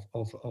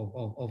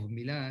of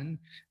Milan,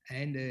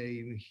 and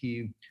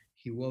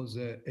he was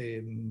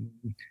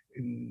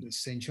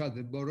Saint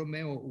Charles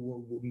Borromeo.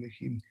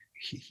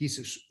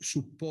 His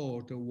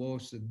support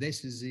was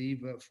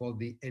decisive for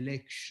the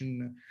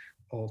election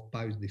of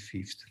Pius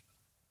V.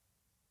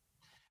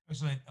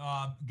 Excellent.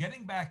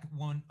 Getting back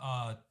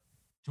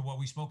to what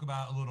we spoke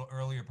about a little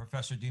earlier,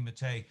 Professor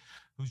Mattei,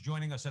 who's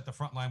joining us at the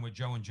front line with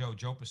Joe and Joe.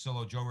 Joe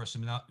Pasillo, Joe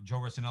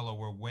Resinello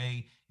were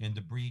way in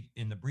the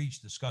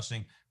breach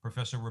discussing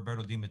Professor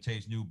Roberto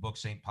Mattei's new book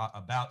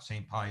about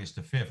St. Pius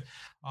V.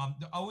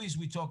 Always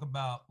we talk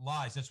about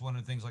lies. That's one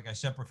of the things, like I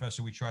said,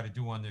 Professor, we try to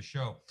do on this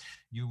show.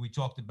 We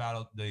talked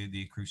about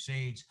the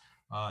Crusades,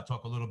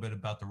 talk a little bit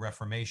about the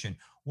Reformation.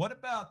 What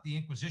about the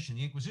Inquisition?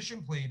 The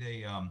Inquisition played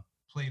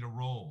a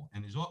role,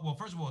 and well,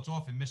 first of all, it's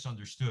often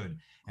misunderstood,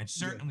 and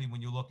certainly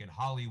when you look at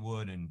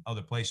Hollywood and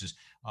other places,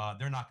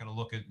 they're not going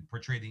to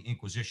portray the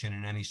Inquisition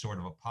in any sort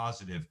of a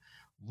positive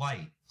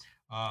light.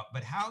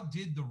 But how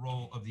did the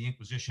role of the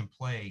Inquisition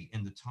play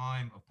in the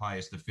time of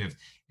Pius V,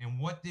 and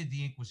what did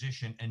the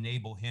Inquisition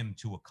enable him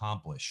to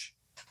accomplish?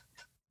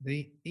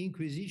 The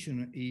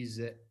Inquisition is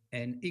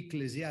an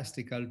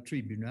ecclesiastical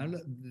tribunal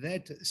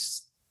that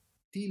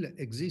still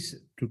exists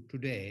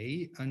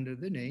today under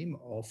the name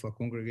of a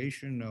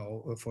Congregation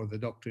for the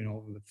Doctrine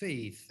of the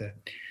Faith.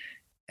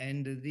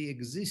 And the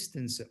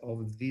existence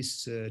of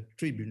this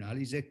tribunal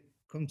is a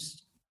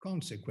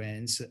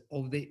consequence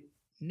of the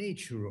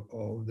nature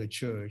of the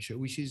church,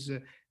 which is,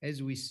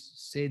 as we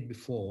said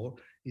before,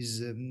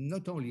 is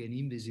not only an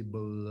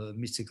invisible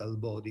mystical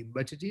body,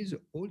 but it is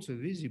also a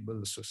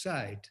visible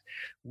society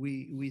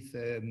with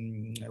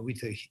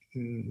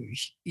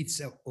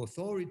its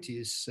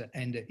authorities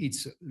and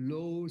its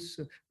laws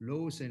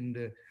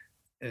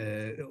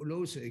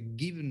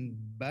given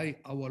by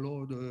our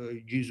Lord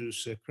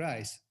Jesus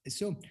Christ.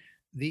 So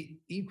the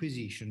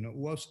Inquisition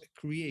was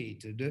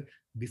created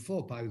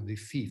before Pius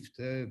V,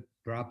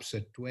 perhaps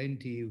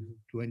 20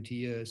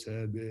 years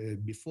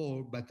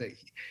before, but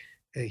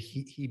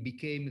he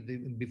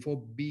became,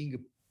 before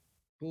being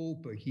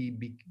Pope, he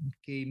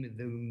became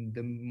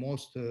the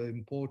most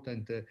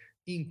important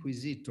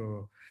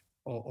inquisitor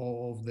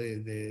of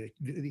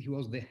he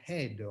was the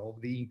head of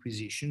the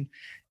Inquisition.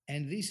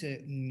 And this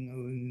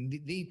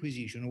the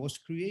Inquisition was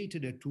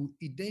created to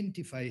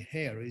identify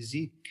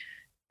heresy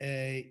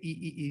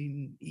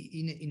in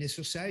a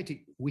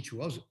society which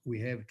was, we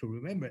have to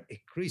remember,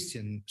 a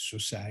Christian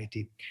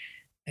society.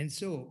 And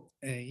so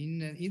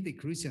in the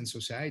Christian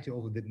society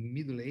of the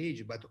Middle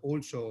Age, but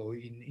also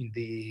in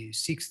the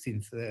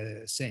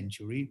 16th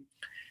century,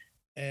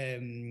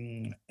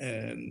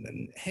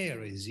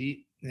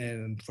 heresy,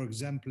 for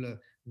example,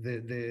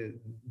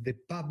 the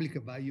public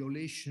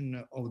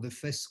violation of the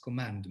first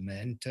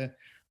commandment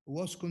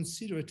was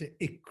considered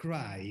a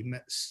crime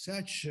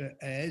such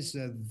as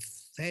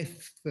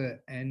theft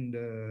and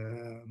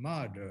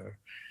murder.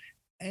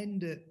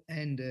 And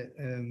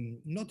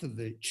not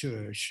the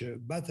church,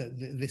 but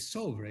the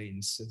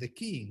sovereigns, the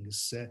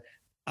kings,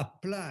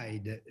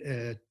 applied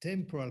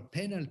temporal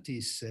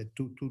penalties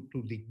to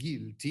the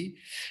guilty,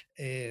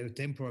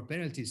 temporal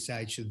penalties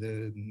such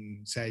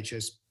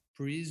as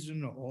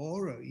prison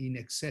or, in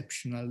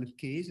exceptional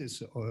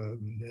cases,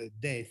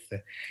 death.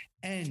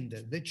 And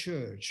the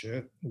church,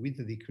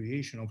 with the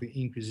creation of the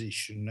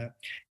Inquisition,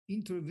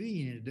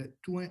 intervened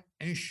to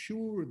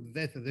ensure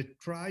that the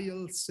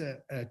trials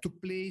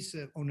took place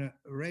on a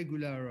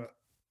regular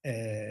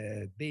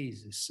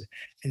basis.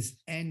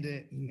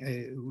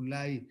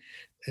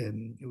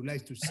 Would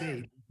like to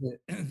say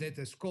that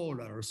the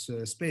scholars,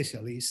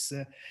 specialists,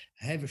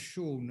 have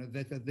shown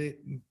that the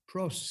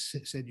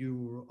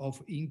procedure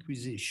of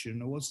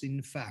Inquisition was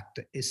in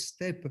fact a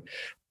step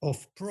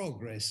of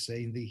progress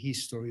in the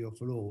history of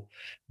law,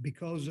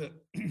 because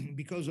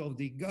because of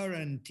the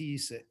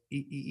guarantees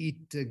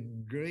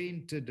it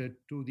granted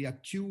to the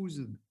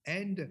accused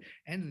and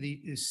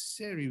the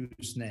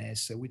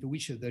seriousness with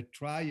which the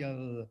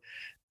trial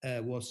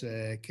was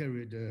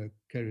carried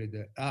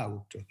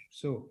out.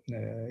 So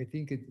I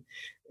think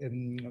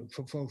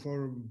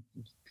for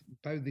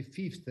Pius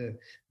V,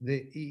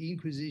 the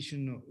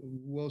Inquisition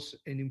was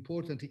an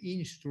important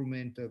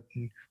instrument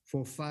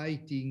for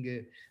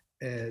fighting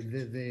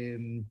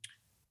the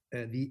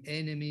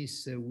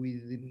enemies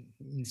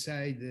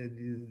inside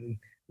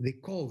the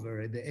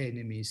covered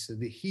enemies,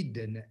 the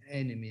hidden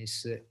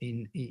enemies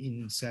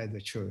inside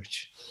the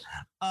church.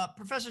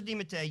 Professor Di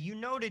Mattei, you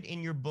noted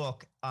in your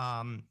book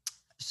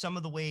some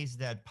of the ways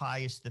that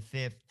Pius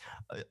V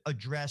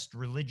addressed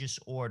religious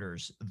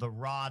orders, the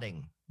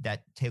rotting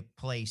that took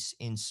place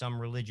in some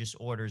religious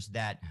orders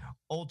that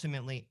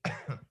ultimately,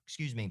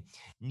 excuse me,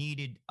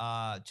 needed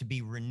to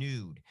be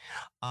renewed.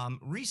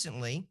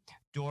 Recently,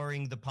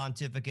 during the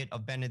pontificate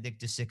of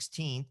Benedict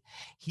XVI,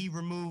 he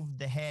removed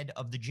the head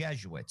of the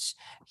Jesuits.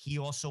 He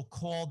also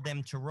called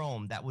them to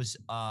Rome. That was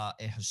a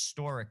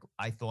historic,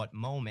 I thought,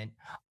 moment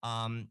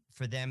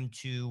for them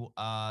to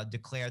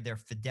declare their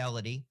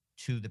fidelity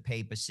to the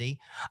papacy.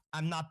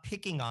 I'm not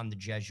picking on the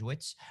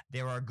Jesuits.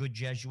 There are good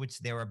Jesuits,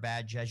 there are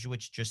bad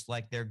Jesuits, just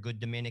like there are good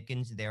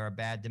Dominicans, there are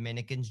bad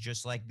Dominicans,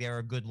 just like there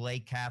are good lay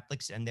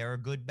Catholics and there are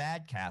good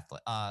bad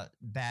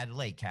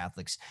lay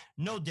Catholics.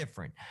 No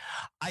different.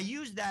 I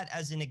use that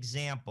as an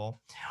example.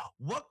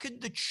 What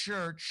could the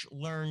church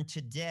learn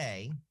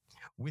today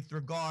with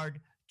regard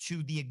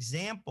to the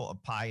example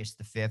of Pius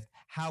V,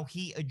 how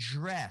he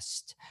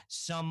addressed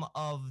some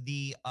of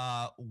the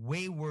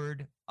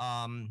wayward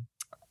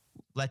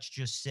let's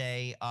just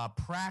say,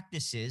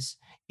 practices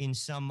in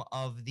some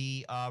of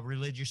the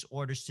religious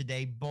orders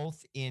today,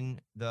 both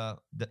in the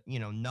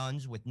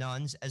nuns with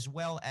nuns as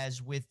well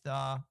as with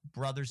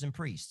brothers and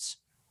priests?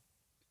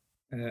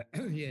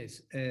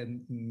 Yes,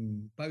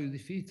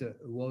 Pius V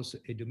was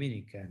a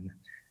Dominican,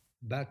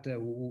 but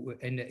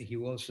and he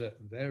was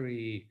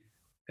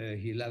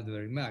he loved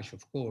very much,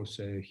 of course,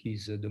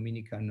 his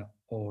Dominican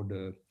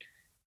order.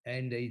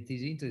 And it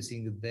is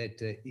interesting that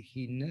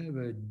he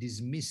never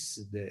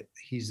dismissed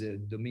his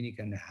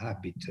Dominican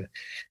habit.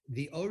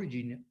 The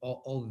origin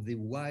of the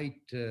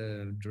white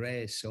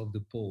dress of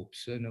the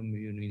popes,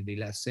 in the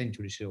last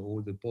century, so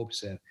all the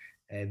popes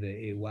have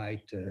a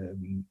white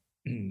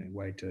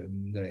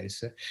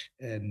dress,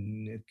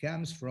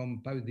 comes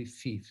from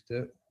Pius V,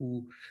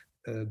 who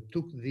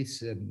took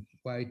this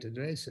white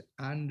dress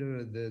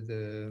under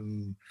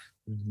the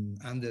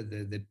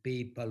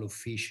papal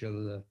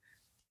official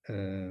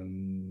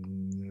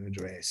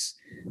dress.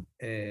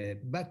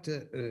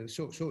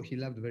 So he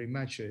loved very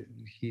much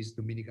his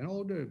Dominican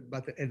order,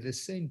 but at the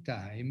same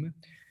time,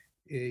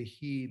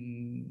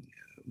 he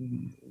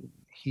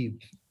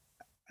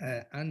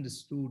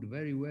understood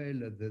very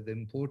well the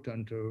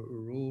important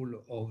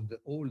role of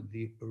all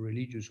the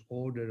religious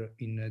order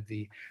in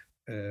the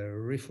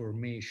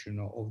reformation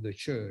of the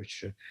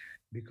church,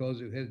 because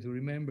you have to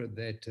remember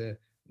that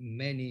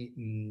many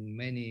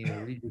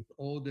religious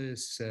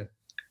orders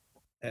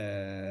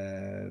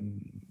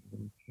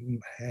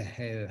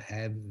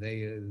have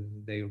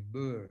their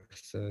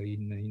birth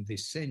in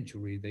this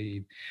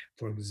century.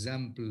 For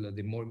example,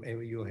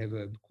 you have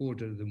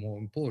quoted the more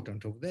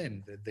important of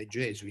them, the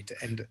Jesuit,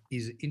 and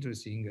is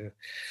interesting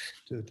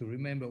to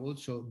remember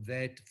also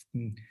that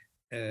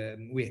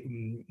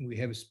we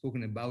have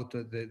spoken about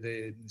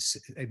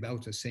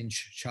about Saint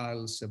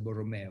Charles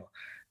Borromeo.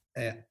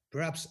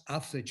 Perhaps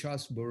after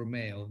Charles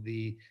Borromeo,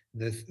 the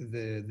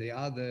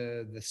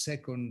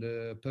second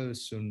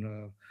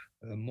person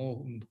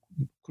more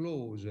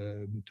close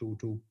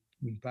to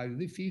Pius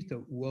V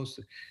was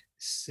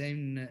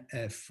Saint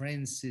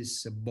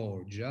Francis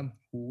Borgia,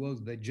 who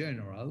was the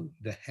general,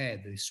 the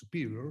head, the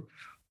superior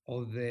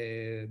of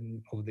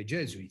the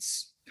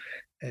Jesuits.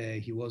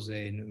 He was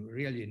a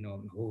really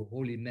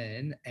holy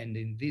man, and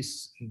in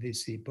this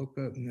epoch,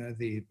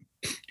 the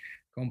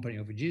Company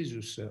of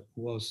Jesus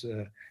was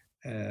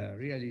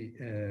really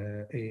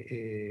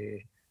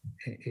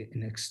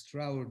an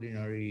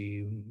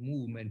extraordinary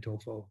movement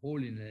of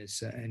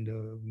holiness and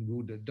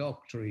good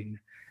doctrine.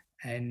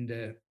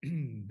 And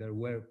there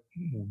were,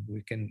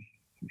 we can,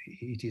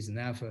 it is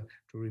enough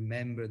to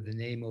remember the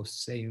name of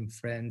Saint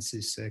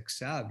Francis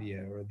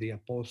Xavier, the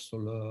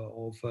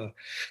apostle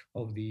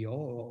of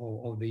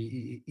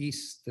the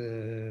East.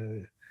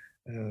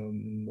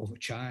 Of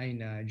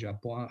China,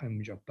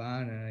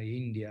 Japan,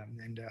 India,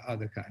 and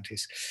other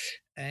countries,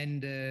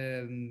 and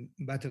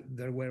but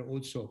there were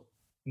also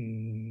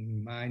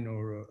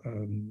minor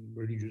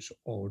religious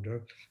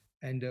order,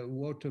 and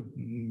what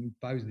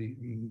Pius the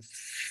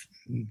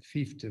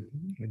Fifth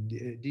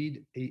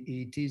did,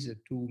 it is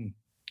to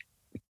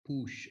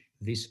push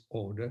this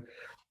order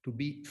to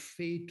be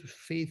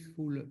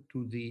faithful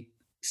to the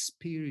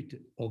spirit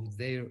of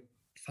their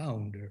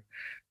founder,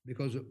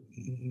 because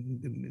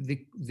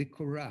the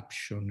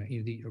corruption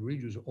in the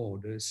religious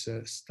orders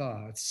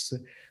starts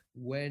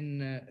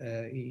when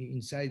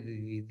inside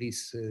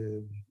these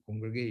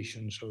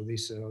congregations or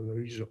these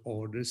religious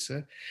orders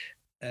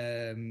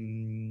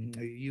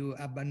you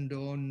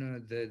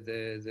abandon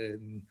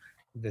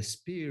the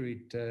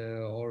spirit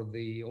or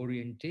the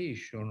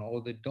orientation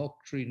or the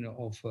doctrine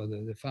of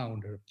the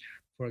founder.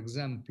 For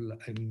example,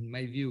 in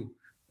my view,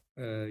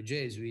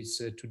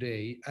 Jesuits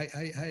today,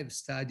 I have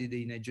studied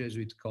in a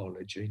Jesuit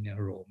college in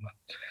Rome,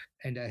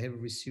 and I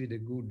have received a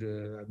good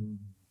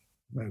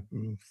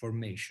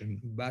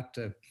formation. But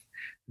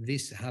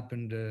this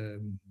happened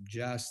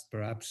just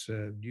perhaps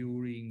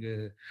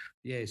during,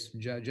 yes,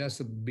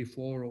 just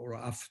before or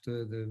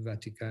after the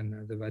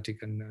Vatican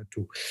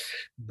II.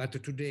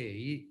 But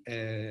today,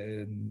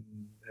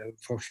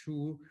 for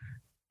sure,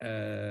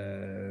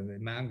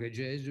 among the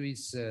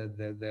Jesuits,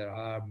 there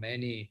are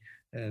many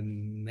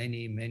errors,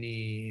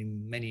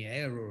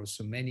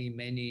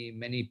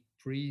 many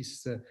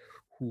priests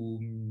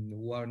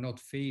who are not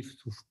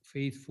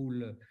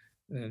faithful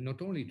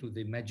not only to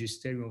the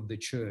magisterium of the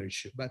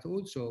church, but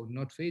also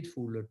not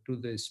faithful to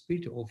the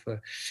spirit of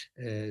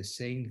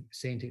Saint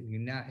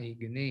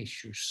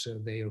Ignatius,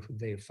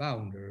 their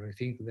founder. I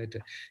think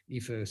that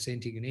if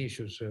Saint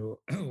Ignatius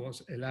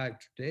was alive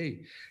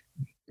today,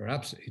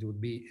 perhaps it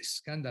would be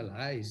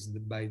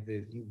scandalized by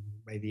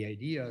the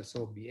ideas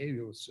or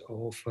behaviors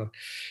of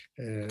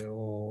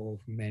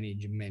many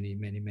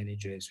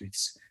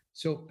Jesuits.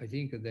 So I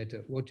think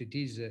that what it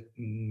is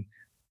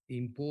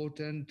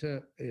important,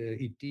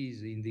 it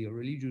is in the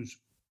religious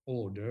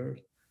order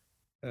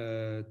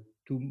to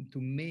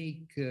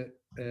make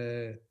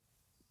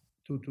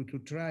to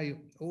try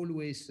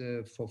always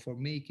for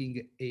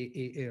making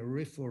a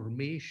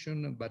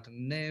reformation, but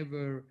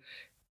never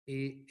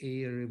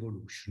a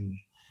revolution.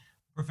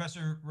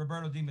 Professor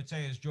Roberto Di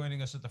Mattei is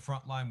joining us at the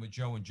front line with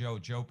Joe and Joe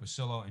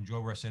Pasillo and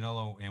Joe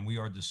Resinello, and we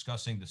are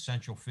discussing the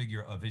central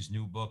figure of his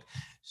new book,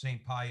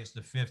 St. Pius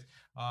V.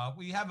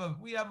 We have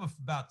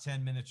about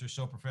 10 minutes or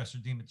so, Professor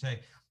Di Mattei,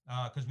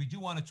 because we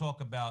do want to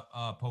talk about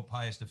Pope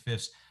Pius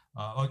V's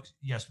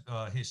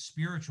his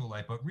spiritual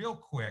life. But real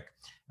quick,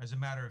 as a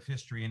matter of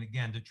history, and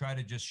again, to try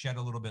to just shed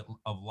a little bit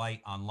of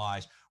light on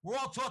lies, we're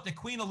all taught that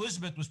Queen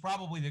Elizabeth was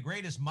probably the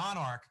greatest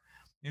monarch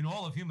in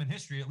all of human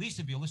history, at least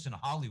if you listen to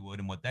Hollywood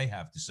and what they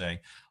have to say.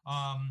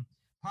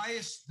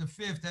 Pius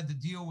V had to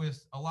deal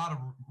with a lot of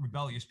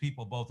rebellious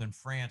people, both in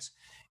France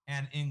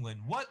and England.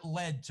 What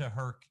led to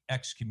her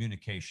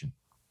excommunication?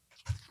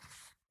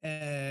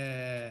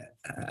 In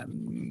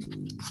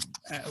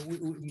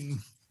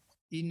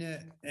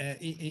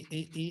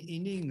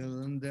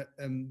England,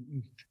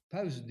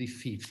 Pius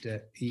V,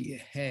 he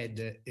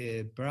had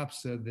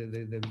perhaps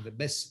the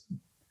best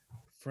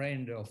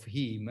friend of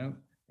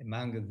him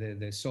among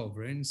the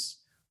sovereigns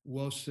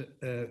was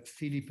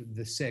Philip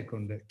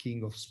II,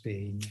 King of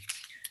Spain.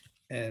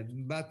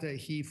 But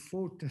he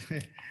fought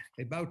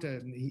about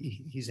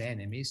his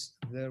enemies.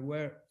 There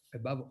were,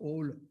 above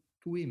all,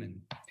 two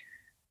women.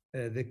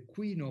 The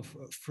Queen of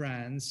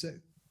France,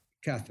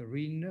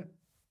 Catherine,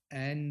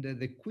 and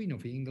the Queen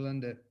of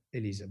England,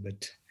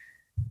 Elizabeth.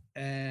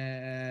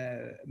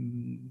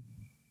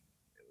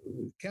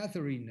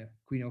 Catherine,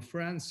 Queen of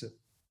France,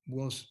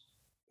 was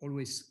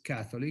always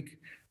Catholic,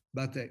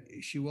 but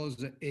she was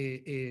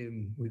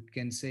we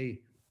can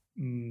say,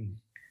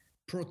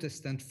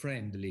 Protestant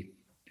friendly.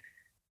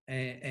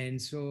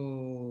 And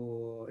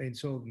so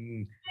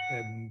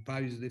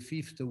Pius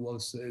V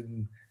was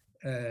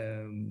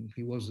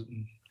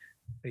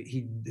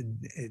he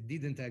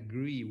didn't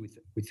agree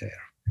with her.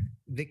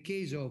 The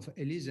case of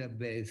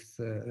Elizabeth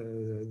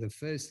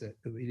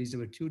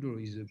Elizabeth Tudor,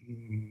 is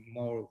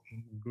more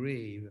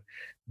grave,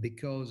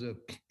 because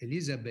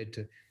Elizabeth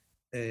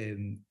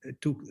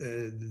took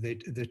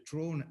the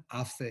throne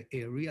after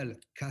a real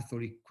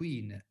Catholic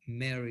queen,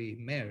 Mary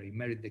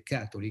the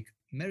Catholic.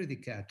 Mary the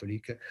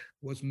Catholic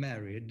was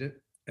married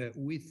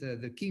with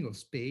the King of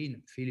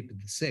Spain, Philip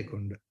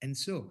II, and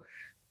so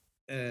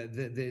Pius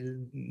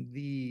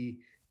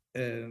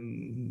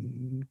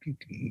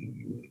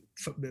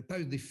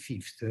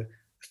V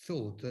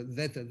thought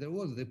that there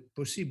was the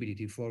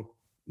possibility for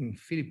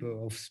Philip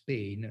of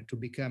Spain to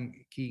become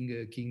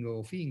king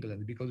of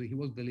England, because he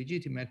was the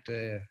legitimate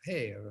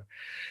heir.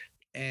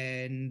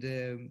 And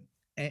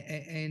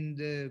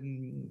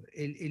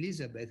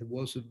Elizabeth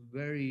was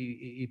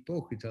very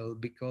hypocritical,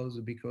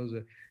 because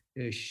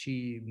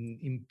she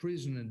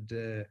imprisoned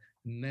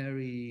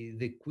Mary,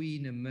 the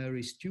Queen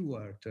Mary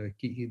Stuart,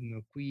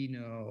 Queen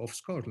of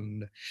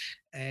Scotland,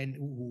 and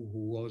who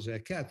was a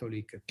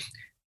Catholic.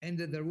 And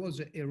there was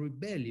a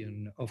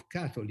rebellion of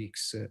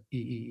Catholics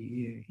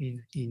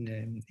in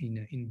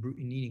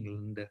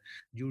England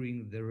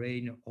during the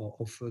reign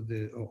of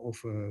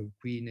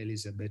Queen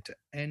Elizabeth.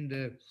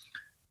 And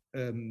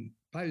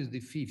Pius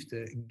V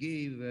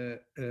gave a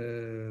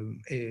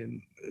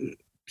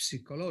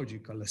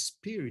psychological,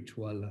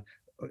 spiritual,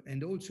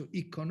 and also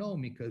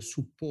economical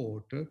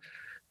support to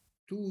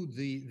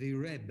the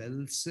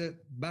rebels,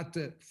 but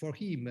for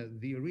him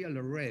the real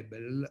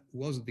rebel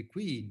was the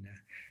Queen,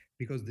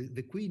 because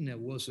the Queen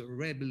was a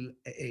rebel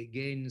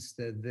against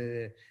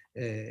the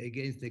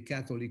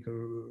Catholic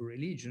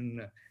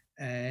religion,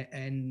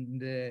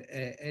 and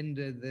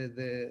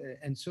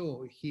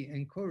so he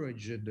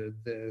encouraged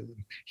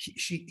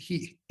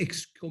he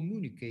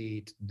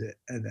excommunicated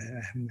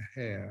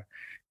her,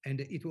 and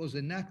it was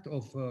an act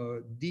of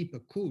deep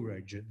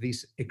courage,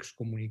 this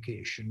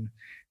excommunication.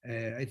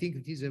 I think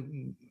it is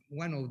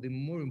one of the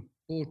more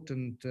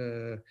important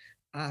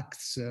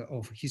acts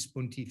of his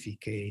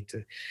pontificate,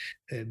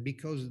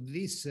 because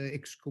this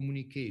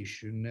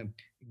excommunication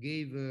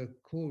gave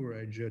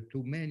courage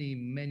to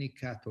many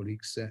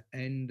Catholics,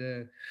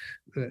 and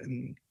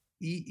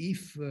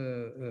if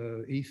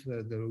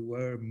there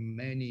were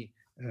many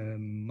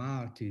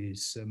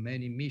martyrs,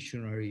 many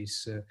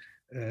missionaries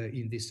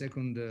in the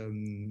second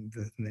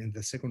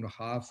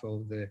half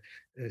of the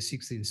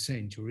 16th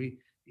century,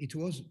 it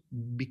was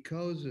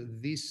because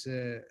this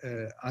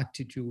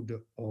attitude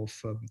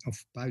of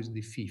Pius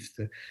V,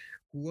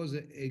 who was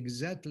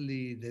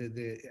exactly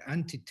the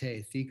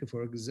antithetic,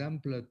 for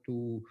example,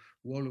 to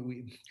what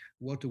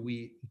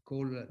we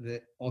call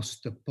the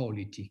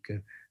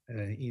Ostpolitik.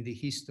 In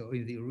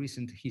the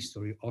recent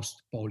history,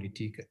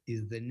 Ostpolitik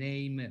is the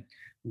name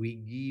we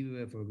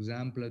give, for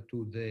example,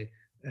 to the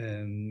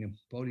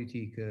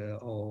politic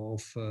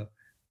of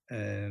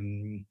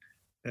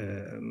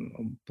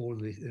Paul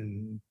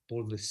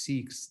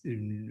VI,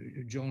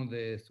 John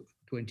the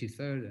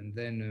 23rd, and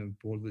then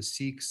Paul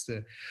VI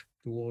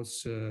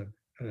towards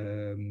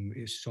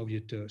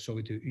Soviet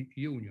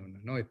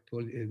Union, no,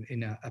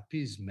 in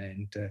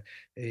appeasement.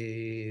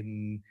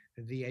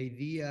 The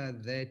idea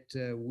that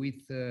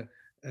with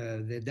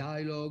the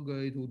dialogue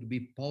it would be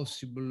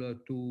possible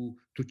to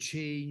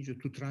change,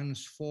 to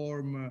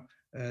transform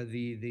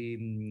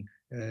the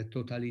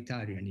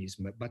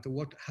totalitarianism. But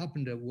what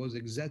happened was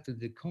exactly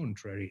the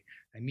contrary.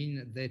 I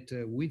mean that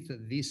with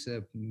this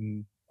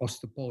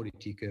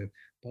Ostpolitik,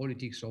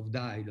 politics of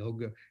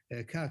dialogue,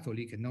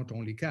 Catholic, and not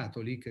only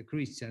Catholic,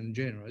 Christian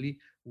generally,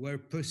 were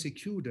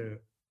persecuted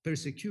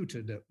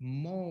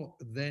more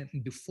than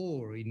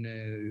before in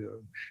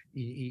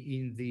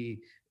the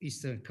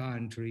Eastern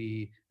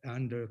country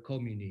under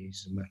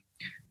communism.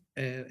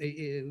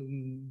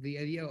 The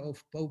idea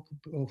of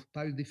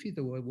Pius V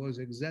was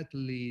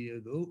exactly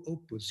the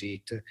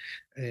opposite,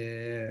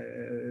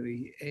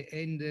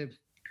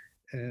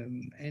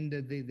 and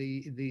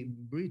the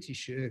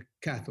British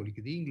Catholic,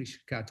 the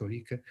English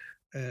Catholic,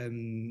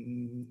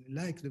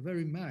 liked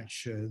very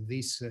much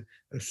this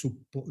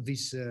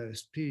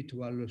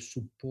spiritual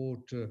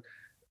support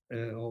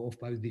of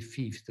Pius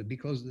V,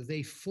 because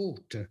they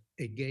fought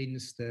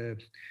against the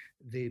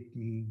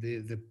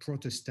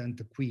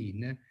Protestant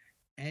Queen,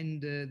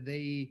 and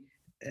they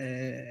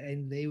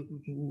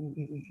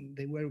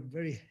were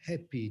very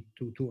happy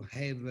to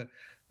have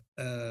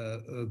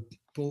the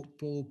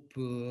Pope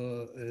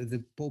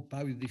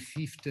Pius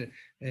V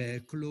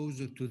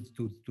closer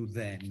to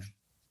them.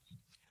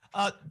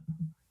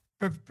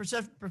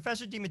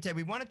 Professor Di Mattei,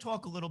 we want to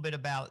talk a little bit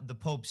about the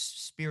Pope's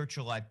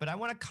spiritual life, but I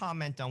want to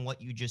comment on what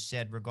you just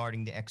said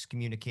regarding the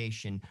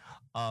excommunication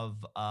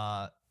of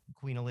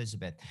Queen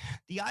Elizabeth.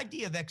 The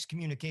idea of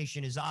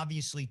excommunication is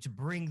obviously to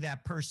bring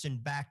that person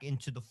back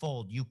into the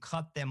fold. You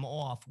cut them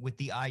off with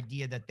the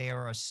idea that they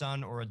are a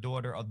son or a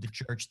daughter of the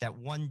church, that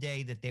one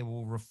day that they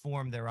will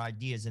reform their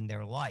ideas in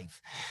their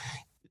life.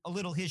 A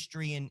little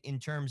history in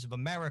terms of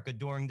America.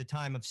 During the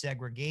time of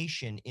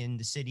segregation in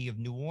the city of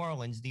New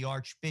Orleans, the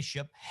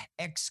Archbishop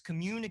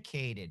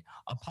excommunicated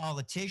a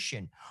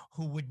politician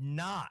who would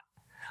not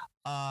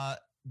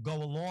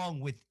go along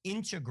with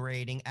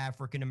integrating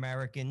African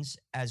Americans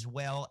as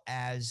well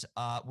as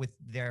with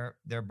their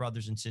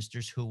brothers and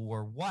sisters who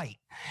were white.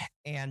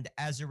 And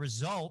as a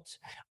result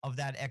of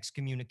that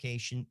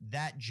excommunication,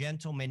 that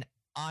gentleman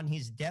on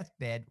his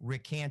deathbed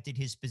recanted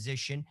his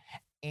position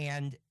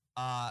and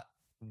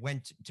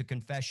went to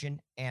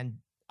confession and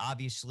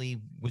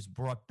obviously was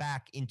brought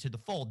back into the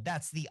fold.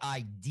 That's the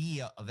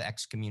idea of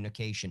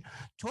excommunication.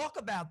 Talk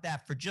about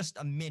that for just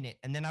a minute,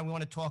 and then I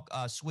want to talk,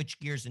 switch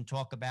gears and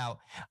talk about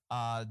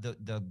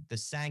the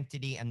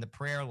sanctity and the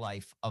prayer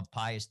life of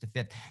Pius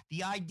V.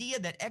 The idea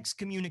that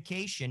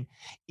excommunication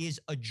is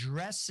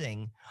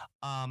addressing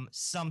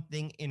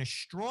something in a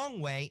strong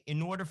way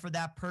in order for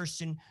that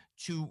person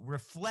to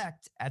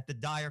reflect at the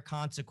dire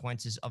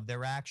consequences of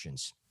their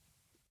actions.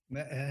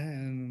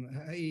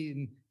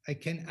 I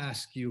can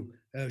ask you,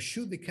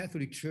 should the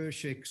Catholic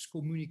Church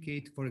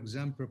excommunicate, for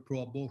example,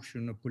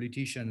 pro-abortion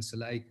politicians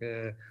like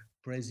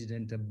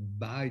President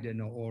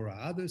Biden or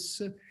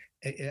others?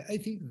 I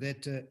think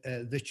that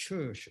the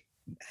Church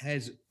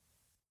has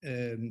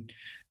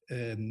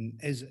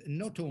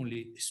not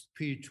only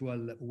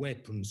spiritual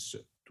weapons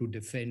to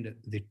defend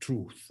the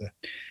truth,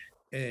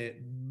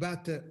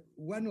 but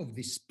one of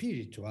the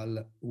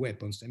spiritual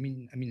weapons, I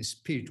mean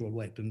spiritual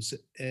weapons,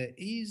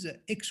 is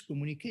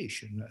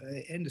excommunication.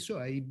 And so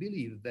I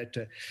believe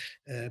that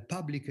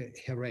public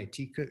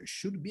heretic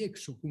should be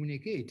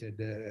excommunicated.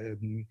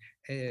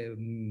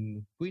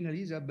 Queen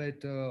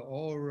Elizabeth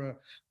or,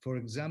 for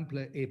example,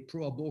 a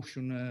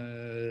pro-abortion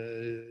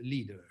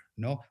leader.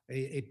 No,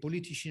 a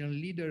politician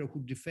leader who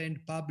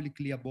defend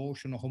publicly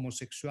abortion or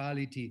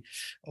homosexuality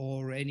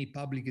or any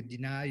public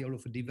denial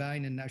of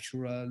divine and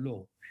natural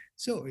law.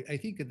 So I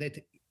think that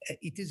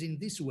it is in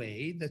this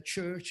way the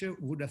Church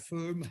would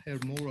affirm her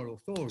moral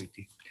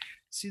authority.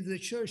 Since the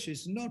Church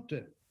is not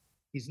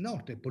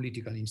a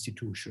political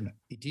institution.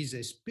 It is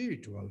a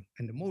spiritual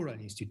and moral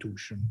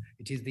institution.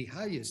 It is the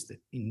highest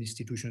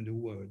institution in the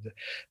world.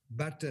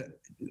 But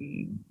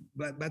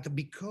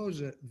because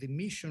the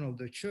mission of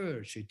the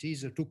Church, it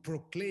is to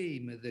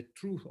proclaim the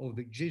truth of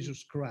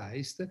Jesus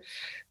Christ,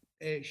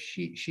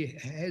 she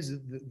has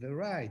the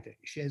right,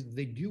 she has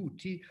the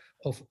duty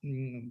of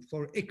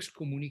for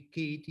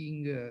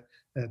excommunicating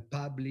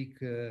public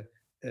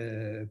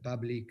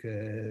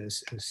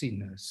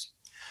sinners.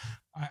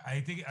 I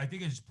think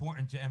it's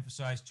important to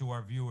emphasize to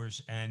our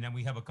viewers, and then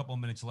we have a couple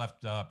of minutes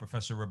left,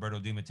 Professor Roberto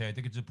Di Mattei. I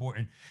think it's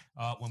important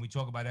when we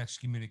talk about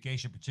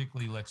excommunication,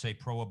 particularly, let's say,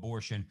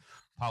 pro-abortion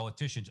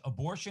politicians.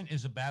 Abortion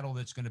is a battle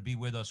that's going to be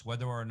with us,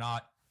 whether or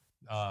not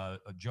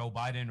Joe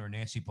Biden or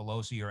Nancy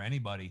Pelosi or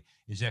anybody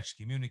is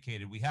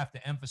excommunicated. We have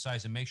to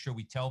emphasize and make sure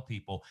we tell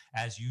people,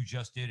 as you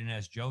just did and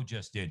as Joe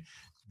just did,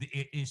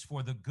 it is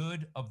for the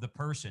good of the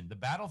person. The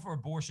battle for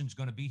abortion is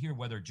going to be here,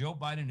 whether Joe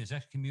Biden is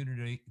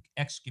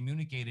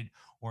excommunicated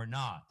or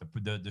not.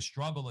 The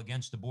struggle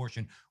against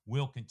abortion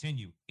will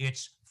continue.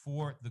 It's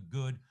for the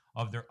good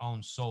of their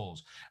own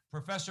souls.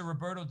 Professor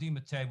Roberto Di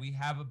Mattei, we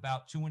have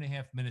about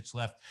 2.5 minutes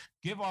left.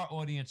 Give our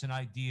audience an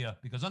idea,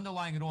 because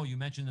underlying it all, you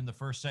mentioned in the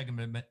first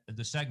segment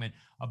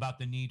about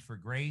the need for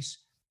grace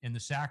in the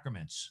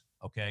sacraments,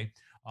 okay,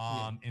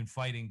 in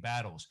fighting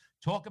battles.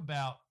 Talk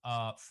about,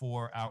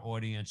 for our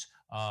audience,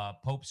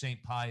 Pope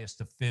St. Pius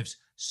V's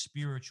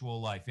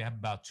spiritual life. You have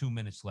about 2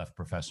 minutes left,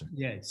 Professor.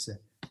 Yes.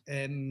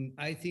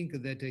 I think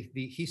that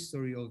the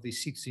history of the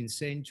 16th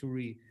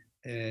century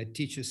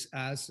teaches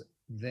us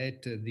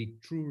that the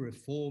true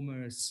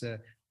reformers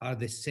are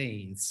the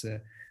saints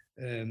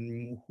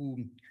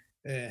who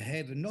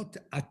have not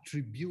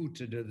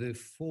attributed the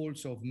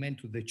faults of men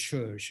to the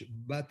Church,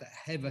 but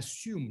have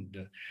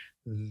assumed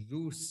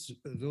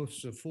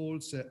those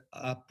faults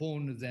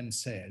upon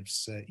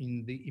themselves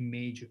in the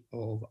image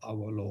of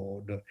our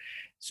Lord.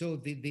 So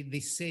the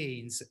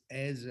saints,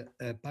 as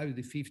Pius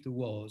V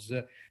was,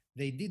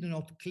 they did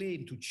not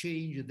claim to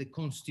change the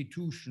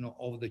constitution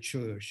of the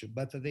Church,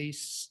 but they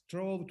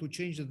strove to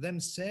change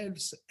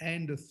themselves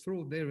and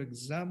through their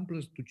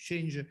examples to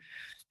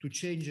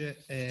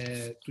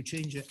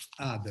change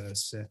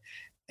others.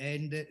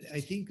 And I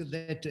think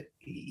that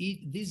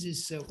this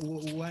is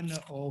one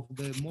of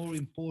the more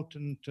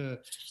important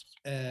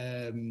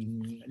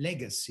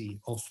legacy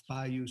of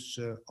Pius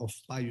the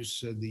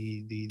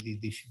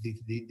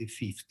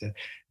Fifth.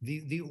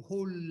 The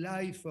whole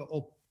life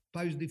of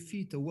Pius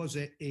V was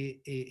a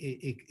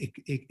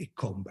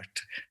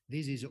combat.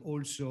 This is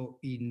also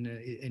in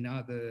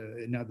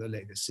another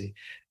legacy.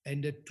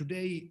 And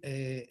today,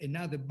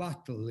 another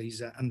battle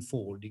is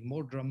unfolding,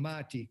 more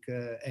dramatic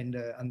and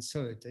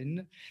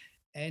uncertain.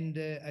 And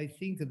I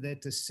think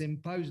that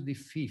St. Pius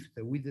V,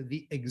 with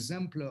the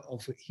example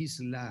of his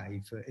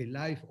life, a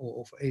life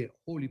of a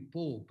holy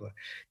pope,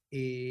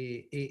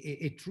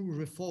 a true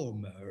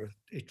reformer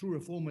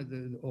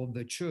of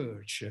the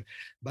Church,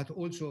 but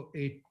also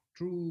a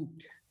true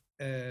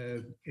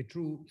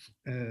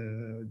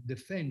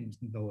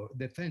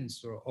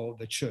defensor of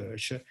the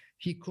Church,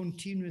 he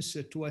continues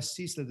to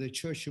assist the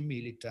Church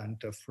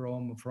militant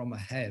from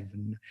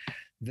heaven.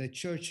 The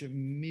Church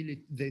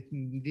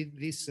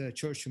this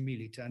Church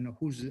militant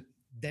whose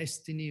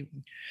destiny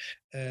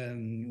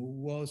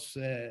was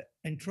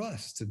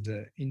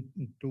entrusted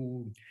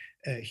into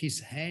his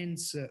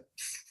hands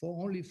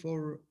only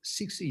for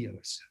 6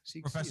 years.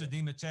 Professor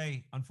Di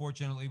Mattei,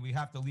 unfortunately, we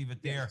have to leave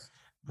it there. Yes.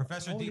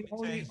 Professor Di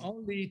Mattei.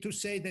 Only to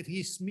say that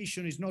his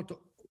mission is not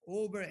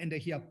over, and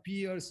he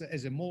appears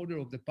as a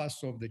model of the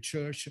pastor of the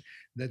church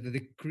that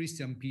the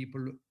Christian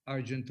people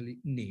urgently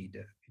need.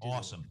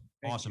 Awesome.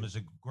 Thank Awesome. you. It's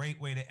a great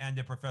way to end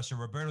it. Professor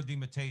Roberto Di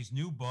Mattei's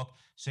new book,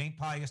 St.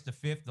 Pius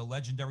V, the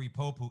legendary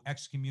pope who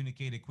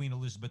excommunicated Queen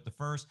Elizabeth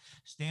I,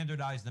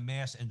 standardized the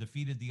Mass, and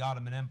defeated the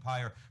Ottoman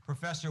Empire.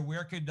 Professor,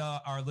 where could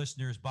our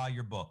listeners buy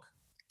your book?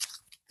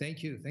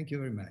 Thank you. Thank you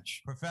very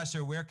much.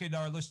 Professor, where could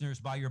our listeners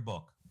buy your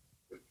book?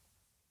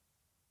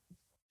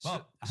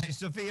 Well,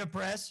 Sophia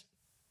Press.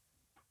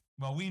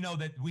 Well, we know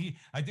that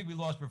I think we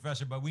lost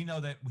Professor, but we know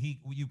that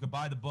you could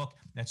buy the book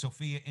at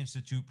Sophia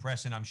Institute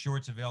Press, and I'm sure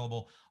it's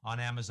available on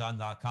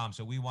Amazon.com.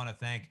 So we want to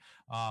thank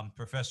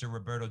Professor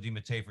Roberto Di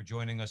Mattei for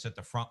joining us at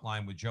the front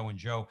line with Joe and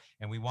Joe.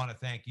 And we want to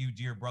thank you,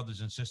 dear brothers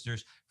and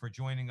sisters, for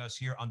joining us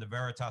here on the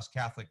Veritas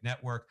Catholic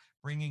Network,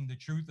 bringing the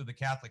truth of the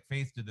Catholic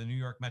faith to the New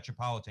York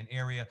metropolitan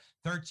area,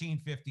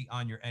 1350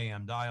 on your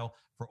AM dial.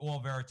 For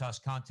all Veritas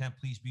content,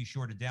 please be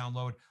sure to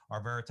download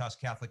our Veritas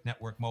Catholic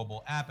Network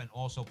mobile app. And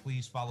also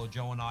please follow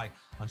Joe and I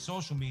on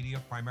social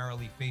media,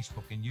 primarily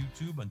Facebook and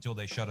YouTube, until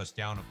they shut us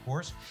down, of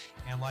course.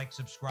 And like,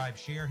 subscribe,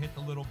 share, hit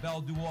the little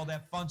bell, do all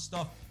that fun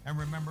stuff. And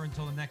remember,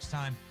 until the next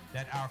time,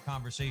 that our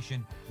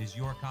conversation is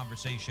your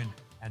conversation,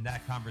 and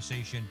that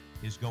conversation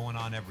is going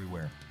on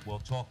everywhere. We'll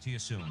talk to you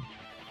soon.